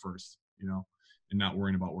power first, you know, and not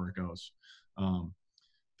worrying about where it goes.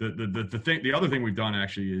 The other thing we've done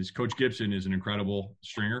actually is Coach Gibson is an incredible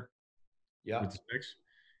stringer with the sticks.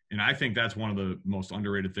 And I think that's one of the most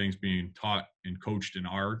underrated things being taught and coached in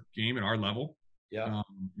our game at our level. Yeah.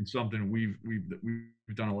 And something we've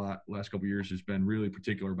done a lot the last couple of years has been really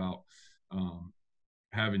particular about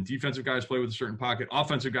having defensive guys play with a certain pocket.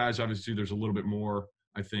 Offensive guys, obviously, there's a little bit more,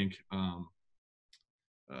 I think,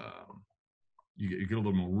 you get a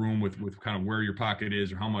little more room with kind of where your pocket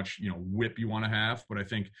is or how much, you know, whip you want to have. But I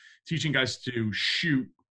think teaching guys to shoot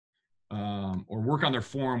or work on their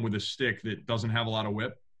form with a stick that doesn't have a lot of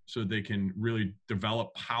whip so that they can really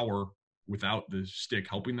develop power without the stick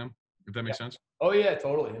helping them, if that makes sense. Oh, yeah,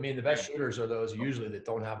 totally. I mean, the best shooters are those usually that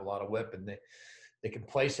don't have a lot of whip, and they can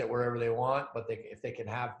place it wherever they want, but if they can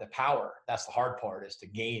have the power, that's the hard part, is to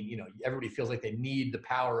gain. You know, everybody feels like they need the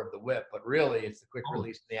power of the whip, but really it's the quick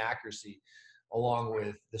release and the accuracy along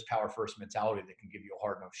with this power first mentality that can give you a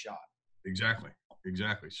hard enough shot. Exactly.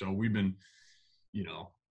 So we've been, you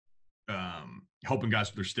know, helping guys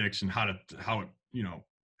with their sticks and how it, you know,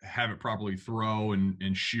 have it properly throw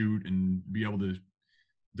and shoot and be able to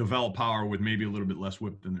develop power with maybe a little bit less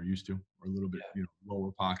whip than they're used to, or a little bit, you know,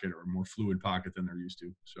 lower pocket or more fluid pocket than they're used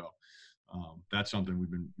to. So that's something we've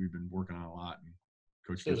been working on a lot. And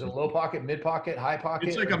Coach, so is it a low pocket, mid pocket, high pocket?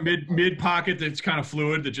 It's like a mid pocket that's kind of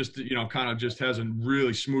fluid, that just, you know, kind of just has a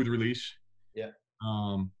really smooth release. Yeah.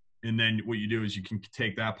 And then what you do is you can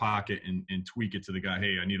take that pocket and tweak it to the guy.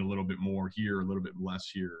 Hey, I need a little bit more here, a little bit less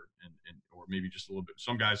here, and or maybe just a little bit.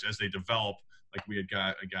 Some guys, as they develop, like we had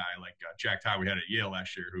got a guy like Jack Ty we had at Yale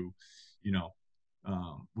last year who, you know,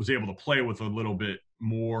 was able to play with a little bit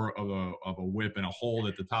more of a whip and a hold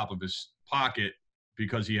at the top of his pocket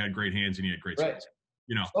because he had great hands and he had great skills.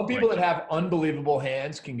 You know, some people that have unbelievable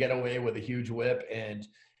hands can get away with a huge whip and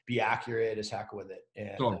be accurate as heck with it,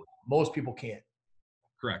 and most people can't.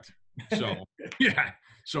 Correct. So yeah.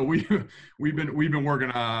 So we've been working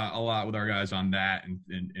a lot with our guys on that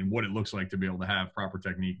and what it looks like to be able to have proper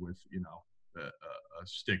technique with, you know, a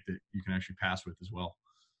stick that you can actually pass with as well.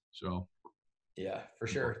 So yeah, for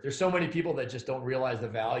sure. There's so many people that just don't realize the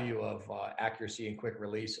value of accuracy and quick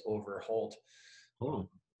release over hold. Totally.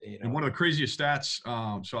 You know. And one of the craziest stats.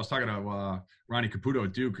 So I was talking to Ronnie Caputo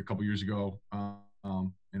at Duke a couple years ago.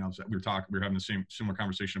 And we were having the similar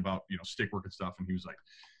conversation about, you know, stick work and stuff. And he was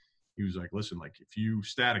like, listen, like if you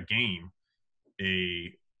stat a game,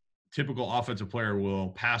 a typical offensive player will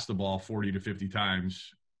pass the ball 40 to 50 times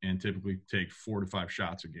and typically take 4 to 5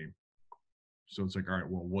 shots a game. So it's like, all right,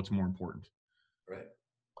 well, what's more important? Right.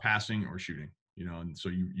 Passing or shooting, you know? And so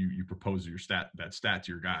you propose that stat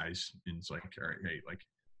to your guys, and it's like, all right, hey, like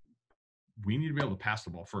we need to be able to pass the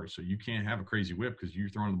ball first. So you can't have a crazy whip because you're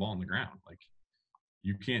throwing the ball on the ground. Like,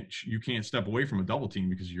 you can't step away from a double team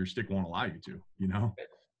because your stick won't allow you to, you know?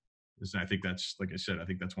 I think that's, like I said, I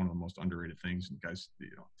think that's one of the most underrated things. And guys, you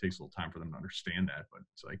know, it takes a little time for them to understand that, but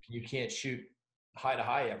it's like, you can't shoot high to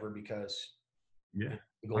high ever because the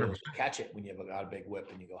goal is to catch it when you have got a big whip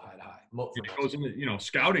and you go high to high. It goes into, you know,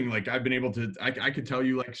 scouting. Like I've been able to, I could tell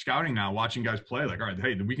you, like scouting now, watching guys play, like, all right,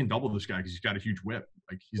 hey, we can double this guy because he's got a huge whip.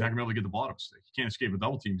 Like he's not gonna be able to get the ball to his stick. He can't escape a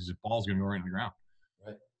double team because the ball's gonna go right on the ground.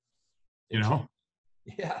 Right. You know?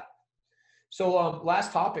 Yeah. So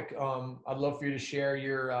last topic, I'd love for you to share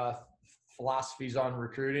your philosophies on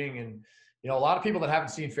recruiting. And, you know, a lot of people that haven't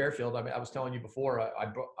seen Fairfield, I mean, I was telling you before,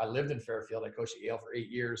 I lived in Fairfield. I coached at Yale for 8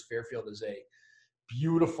 years. Fairfield is a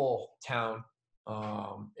beautiful town.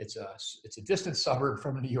 It's a distant suburb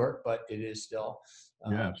from New York, but it is still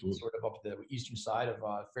sort of up the eastern side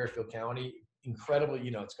of Fairfield County. Incredibly, you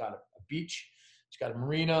know, it's got a beach, it's got a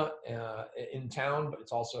marina in town, but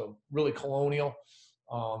it's also really colonial.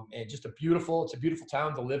 And just it's a beautiful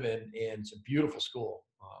town to live in, and it's a beautiful school.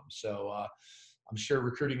 So I'm sure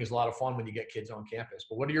recruiting is a lot of fun when you get kids on campus,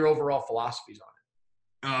 but what are your overall philosophies on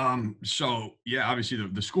it? So yeah, obviously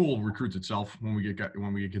the school recruits itself when we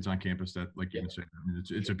get kids on campus. That, like you said, I mean,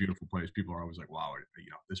 it's a beautiful place. People are always like, wow, you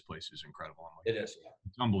know, this place is incredible. I'm like, it is. Yeah.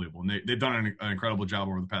 It's unbelievable. And they've done an incredible job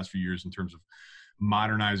over the past few years in terms of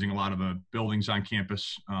modernizing a lot of the buildings on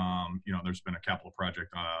campus. You know, there's been a capital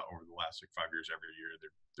project over the last 5 years. Every year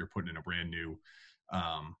they're putting in a brand new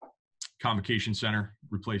convocation center,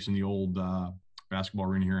 replacing the old basketball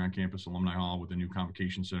arena here on campus, Alumni Hall, with a new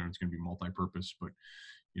convocation center. It's going to be multi-purpose, but,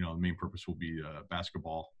 you know, the main purpose will be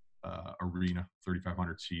basketball arena,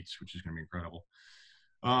 3,500 seats, which is going to be incredible.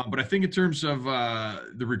 But I think in terms of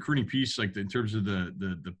the recruiting piece, like in terms of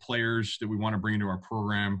the players that we want to bring into our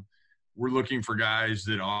program, we're looking for guys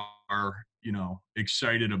that are,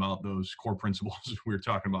 excited about those core principles we were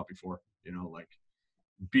talking about before, like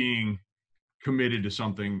being committed to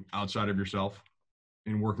something outside of yourself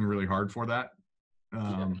and working really hard for that.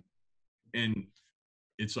 And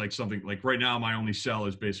it's like something like right now, my only sell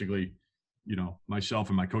is basically, myself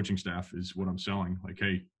and my coaching staff is what I'm selling. Like,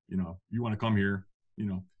 hey, you want to come here,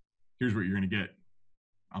 here's what you're going to get.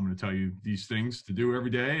 I'm going to tell you these things to do every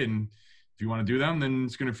day. And if you want to do them, then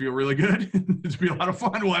it's going to feel really good. It's be a lot of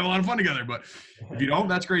fun. We'll have a lot of fun together. But if you don't,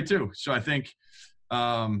 that's great too. So I think,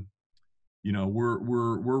 we're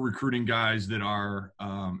recruiting guys that are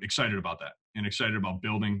excited about that and excited about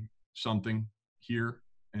building something here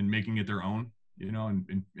and making it their own,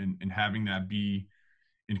 and having that be,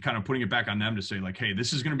 and kind of putting it back on them to say like, hey,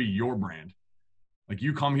 this is going to be your brand. Like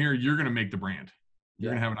you come here, you're going to make the brand.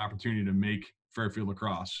 You're going to have an opportunity to make Fairfield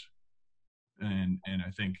Lacrosse. And I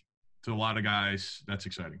think to a lot of guys, that's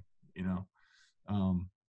exciting,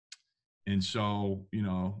 and so,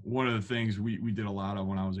 one of the things we did a lot of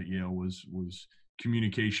when I was at Yale was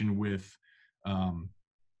communication with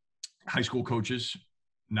high school coaches,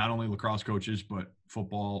 not only lacrosse coaches, but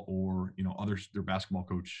football or, others, their basketball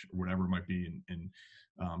coach or whatever it might be. And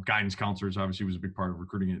guidance counselors obviously was a big part of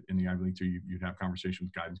recruiting it in the Ivy League too. You'd have conversations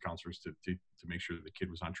with guidance counselors to make sure that the kid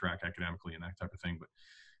was on track academically and that type of thing. But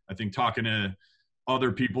I think talking to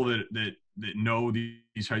other people that know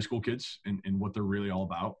these high school kids and what they're really all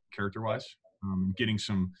about character-wise, getting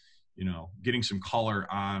some color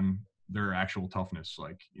on their actual toughness.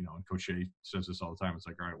 Like, and Coach Shea says this all the time. It's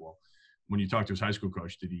like, all right, well, when you talk to his high school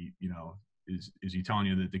coach, did he, is he telling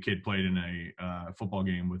you that the kid played in a football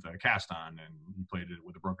game with a cast on and he played it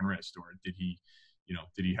with a broken wrist, or did he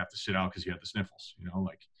have to sit out because he had the sniffles?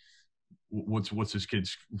 Like what's this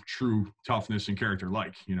kid's true toughness and character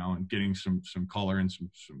like? And getting some color and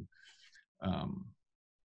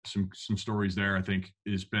some stories there, I think,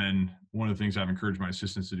 has been one of the things I've encouraged my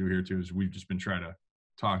assistants to do here too. Is we've just been trying to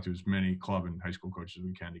talk to as many club and high school coaches as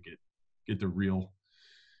we can to get the real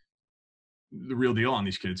deal on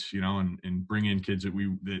these kids, and bring in kids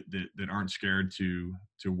that aren't scared to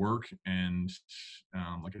work and,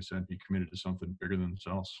 like I said, be committed to something bigger than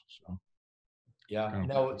themselves. So, yeah.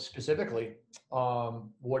 Now, specifically,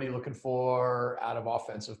 what are you looking for out of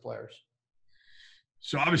offensive players?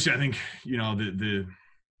 So obviously, I think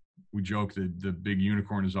we joke that the big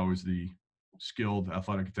unicorn is always the skilled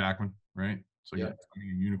athletic attackman, right? It's like a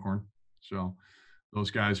unicorn. So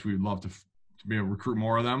those guys, we'd love to be able to recruit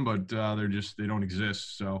more of them, but they don't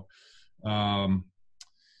exist. So, the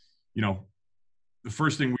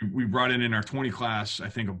first thing we brought in our 20 class, I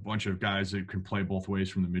think a bunch of guys that can play both ways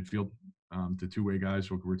from the midfield, the two-way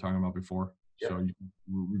guys, what we were talking about before. Yep. So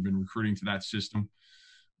we've been recruiting to that system.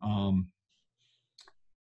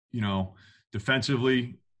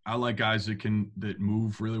 Defensively, I like guys that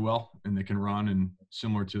move really well and that can run, and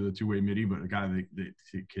similar to the two-way midi, but a guy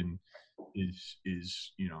that can is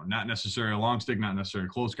not necessarily a long stick, not necessarily a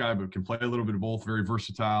close guy, but can play a little bit of both. Very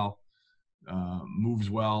versatile, moves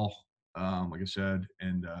well, like I said,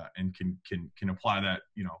 and can apply that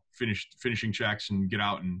finishing checks and get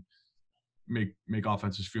out and make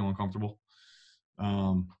offenses feel uncomfortable.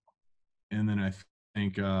 And then I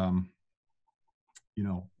think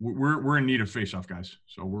we're in need of face-off guys,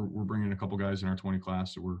 so we're bringing a couple guys in our 20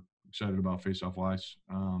 class that we're excited about face-off wise.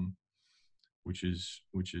 Which is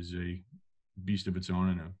a beast of its own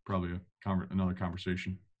and probably another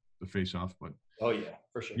conversation, the face-off. But oh yeah,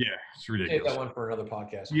 for sure. Yeah, it's ridiculous. Save that one for another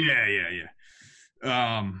podcast. Yeah.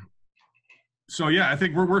 So yeah, I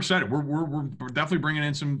think we're excited. We're definitely bringing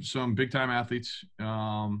in some big time athletes.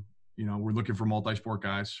 We're looking for multi-sport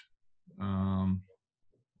guys.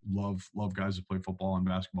 Love guys that play football and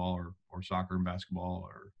basketball or soccer and basketball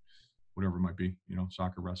or whatever it might be.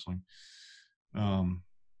 Soccer, wrestling.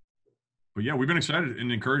 But yeah, we've been excited and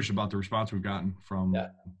encouraged about the response we've gotten from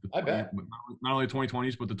I bet. Not only the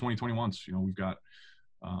 2020s, but the 2021s. We've got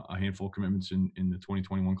a handful of commitments in the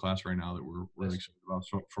 2021 class right now that we're really excited about,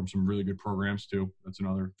 so, from some really good programs too. That's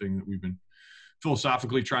another thing that we've been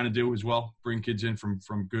philosophically trying to do as well. Bring kids in from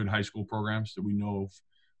good high school programs that we know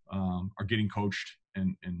are getting coached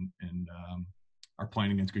and are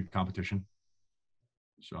playing against good competition.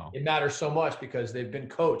 So it matters so much because they've been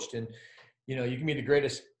coached, and you can be the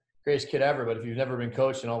greatest kid ever, but if you've never been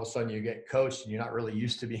coached and all of a sudden you get coached and you're not really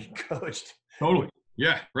used to being coached. Totally.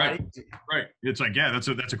 Yeah. Right. Right. It's like, yeah, that's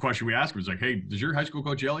a question we ask. It's like, hey, does your high school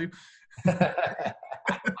coach yell at you?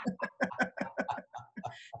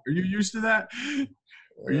 Are you used to that?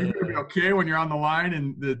 Are you going to be okay when you're on the line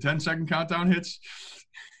and the 10-second countdown hits?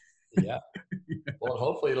 Yeah. Well,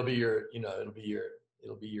 hopefully it'll be your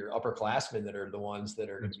it'll be your upperclassmen that are the ones that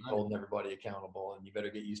are going to be That's right. holding everybody accountable, and you better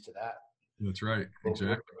get used to that. That's right.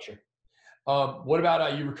 Exactly. What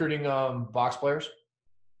about you recruiting box players?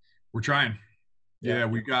 We're trying. Yeah,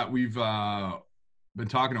 we've been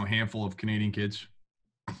talking to a handful of Canadian kids.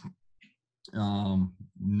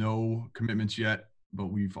 No commitments yet, but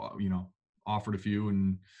we've offered a few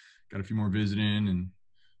and got a few more visiting and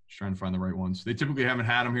just trying to find the right ones. They typically haven't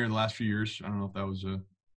had them here in the last few years. I don't know if that was a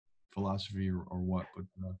philosophy or what, but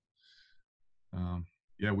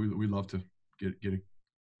we'd love to get a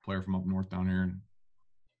player from up north down here and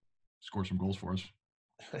score some goals for us.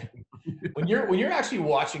 When you're actually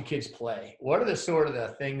watching kids play, what are the sort of the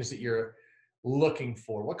things that you're looking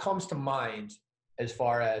for? What comes to mind as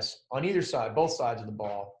far as on either side, both sides of the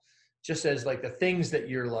ball, just as like the things that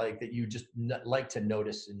you're like, that you just like to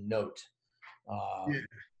notice and note,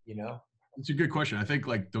 It's a good question. I think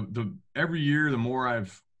like the every year, the more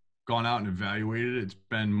I've gone out and evaluated it, it's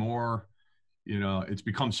been more, it's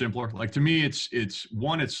become simpler. Like to me, it's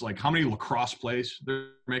like how many lacrosse plays they're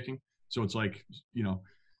making. So it's like,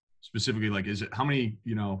 specifically like, is it how many,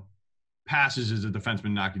 passes is a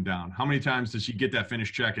defenseman knocking down? How many times does he get that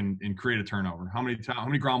finish check and create a turnover? How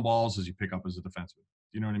many ground balls does he pick up as a defenseman?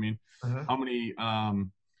 Do you know what I mean? Uh-huh. How many,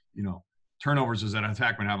 turnovers does that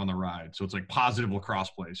attackman have on the ride? So it's like positive lacrosse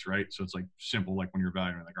plays, right? So it's like simple, like when you're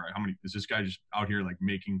evaluating, like, all right, how many is this guy just out here like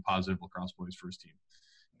making positive lacrosse plays for his team?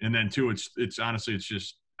 And then two, it's honestly, it's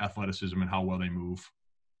just athleticism and how well they move,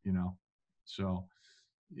 So,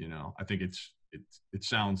 I think it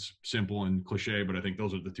sounds simple and cliche, but I think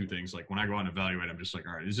those are the two things. Like when I go out and evaluate, I'm just like,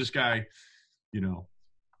 all right, is this guy,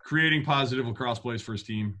 creating positive lacrosse plays for his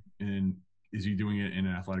team, and is he doing it in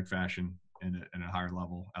an athletic fashion and at a higher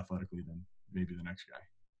level athletically than maybe the next guy,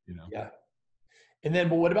 Yeah. And then,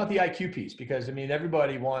 but what about the IQ piece? Because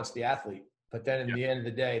everybody wants the athlete, but then in the end of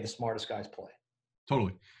the day, the smartest guys play.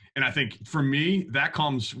 Totally. And I think for me, that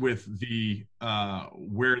comes with the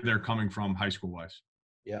where they're coming from high school wise.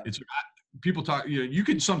 Yeah. It's people talk, you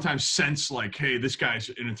can sometimes sense like, hey, this guy's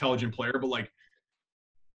an intelligent player, but like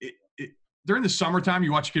during the summertime,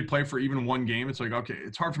 you watch a kid play for even one game. It's like, okay,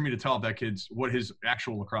 it's hard for me to tell if that kid's what his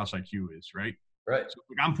actual lacrosse IQ is. Right. Right. So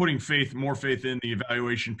like, I'm putting more faith in the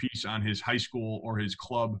evaluation piece on his high school or his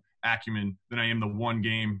club acumen than I am the one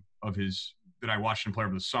game of that I watched him play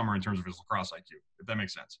over the summer in terms of his lacrosse IQ, if that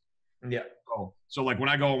makes sense. Yeah. So like when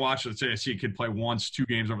I go and watch, let's say I see a kid play 2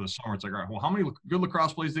 games over the summer, it's like, all right, well, how many good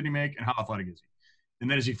lacrosse plays did he make and how athletic is he? And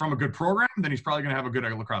then is he from a good program? Then he's probably going to have a good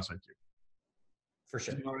lacrosse IQ. For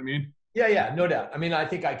sure. You know what I mean? Yeah, no doubt. I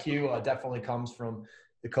think IQ definitely comes from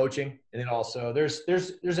the coaching, and then also there's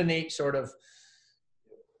innate sort of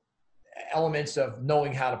elements of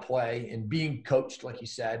knowing how to play and being coached, like you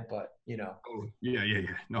said, but Oh, yeah.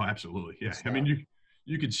 No, absolutely. Yeah.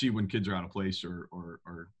 You could see when kids are out of place or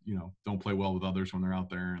don't play well with others when they're out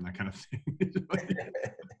there and that kind of thing.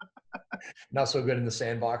 Not so good in the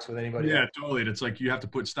sandbox with anybody. Yeah, else. totally. It's like you have to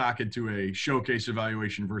put stock into a showcase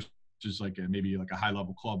evaluation versus like maybe like a high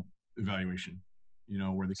level club evaluation,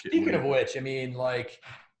 where the kid. Speaking of which,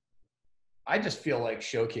 I just feel like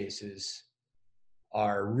showcases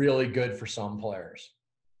are really good for some players.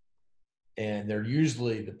 And they're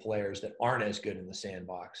usually the players that aren't as good in the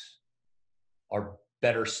sandbox are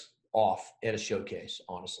better off at a showcase,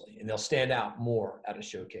 honestly. And they'll stand out more at a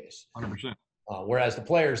showcase. 100%. Whereas the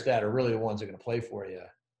players that are really the ones that are going to play for you.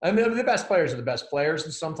 The best players are the best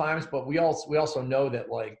players sometimes, but we also know that,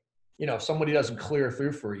 like, if somebody doesn't clear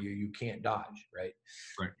through for you, you can't dodge, right?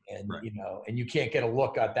 Right. And, right. And you can't get a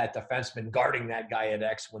look at that defenseman guarding that guy at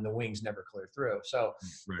X when the wings never clear through. So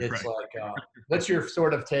it's like, what's your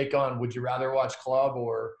sort of take on, would you rather watch club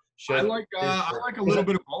or showcase? I like a little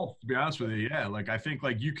bit of both, to be honest with you. Yeah. Like, I think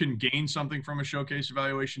like you can gain something from a showcase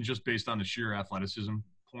evaluation just based on the sheer athleticism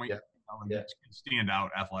point. Yeah. You can stand out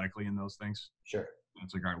athletically in those things. Sure. And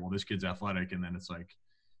it's like, all right, well, this kid's athletic. And then it's like,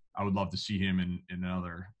 I would love to see him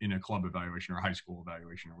in a club evaluation or a high school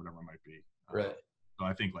evaluation or whatever it might be. Right. So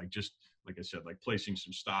I think like, just like I said, like placing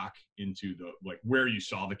some stock into the, like where you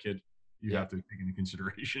saw the kid, you have to take into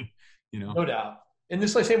consideration, No doubt. And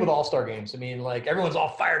this, like, same with all-star games. Like everyone's all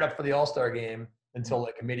fired up for the all-star game until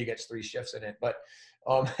the committee gets 3 shifts in it. But,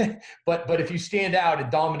 but if you stand out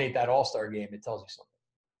and dominate that all-star game, it tells you something.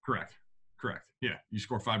 Correct. Yeah. You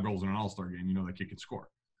score 5 goals in an all-star game, that kid can score.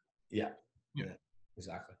 Yeah.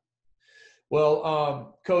 Exactly.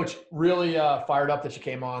 Well, Coach, really fired up that you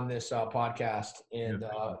came on this podcast, and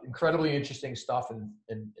incredibly interesting stuff and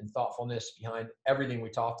thoughtfulness behind everything we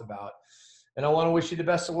talked about. And I want to wish you the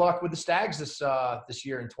best of luck with the Stags this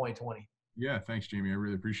year in 2020. Yeah, thanks, Jamie. I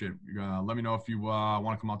really appreciate it. Let me know if you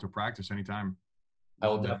want to come out to practice anytime. I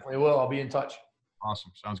will definitely will. I'll be in touch.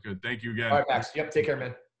 Awesome. Sounds good. Thank you again. All right, Max. Yep. Take care,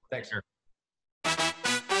 man. Thanks. Take care.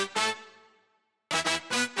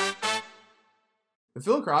 The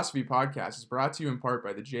Philosophy Podcast is brought to you in part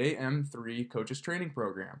by the JM3 Coaches Training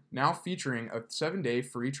Program, now featuring a 7-day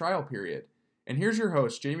free trial period. And here's your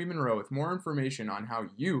host, Jamie Monroe, with more information on how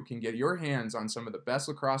you can get your hands on some of the best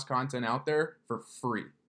lacrosse content out there for free.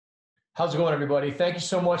 How's it going, everybody? Thank you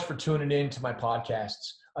so much for tuning in to my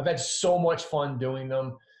podcasts. I've had so much fun doing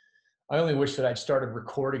them. I only wish that I'd started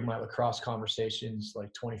recording my lacrosse conversations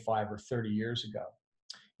like 25 or 30 years ago.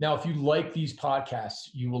 Now, if you like these podcasts,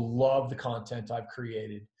 you will love the content I've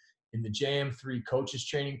created in the JM3 coaches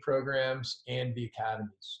training programs and the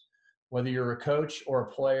academies. Whether you're a coach or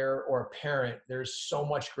a player or a parent, there's so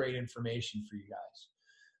much great information for you guys.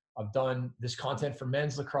 I've done this content for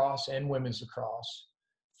men's lacrosse and women's lacrosse,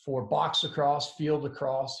 for box lacrosse, field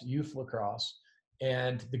lacrosse, youth lacrosse.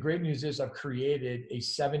 And the great news is I've created a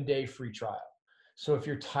 7-day free trial. So if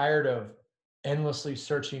you're tired of endlessly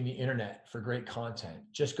searching the internet for great content,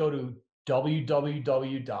 just go to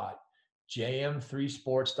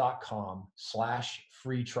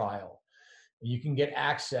www.jm3sports.com/free trial. You can get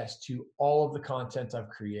access to all of the content I've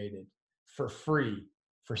created for free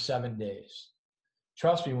for 7 days.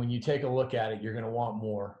 Trust me, when you take a look at it, you're going to want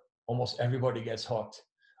more. Almost everybody gets hooked.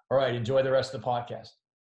 All right, enjoy the rest of the podcast.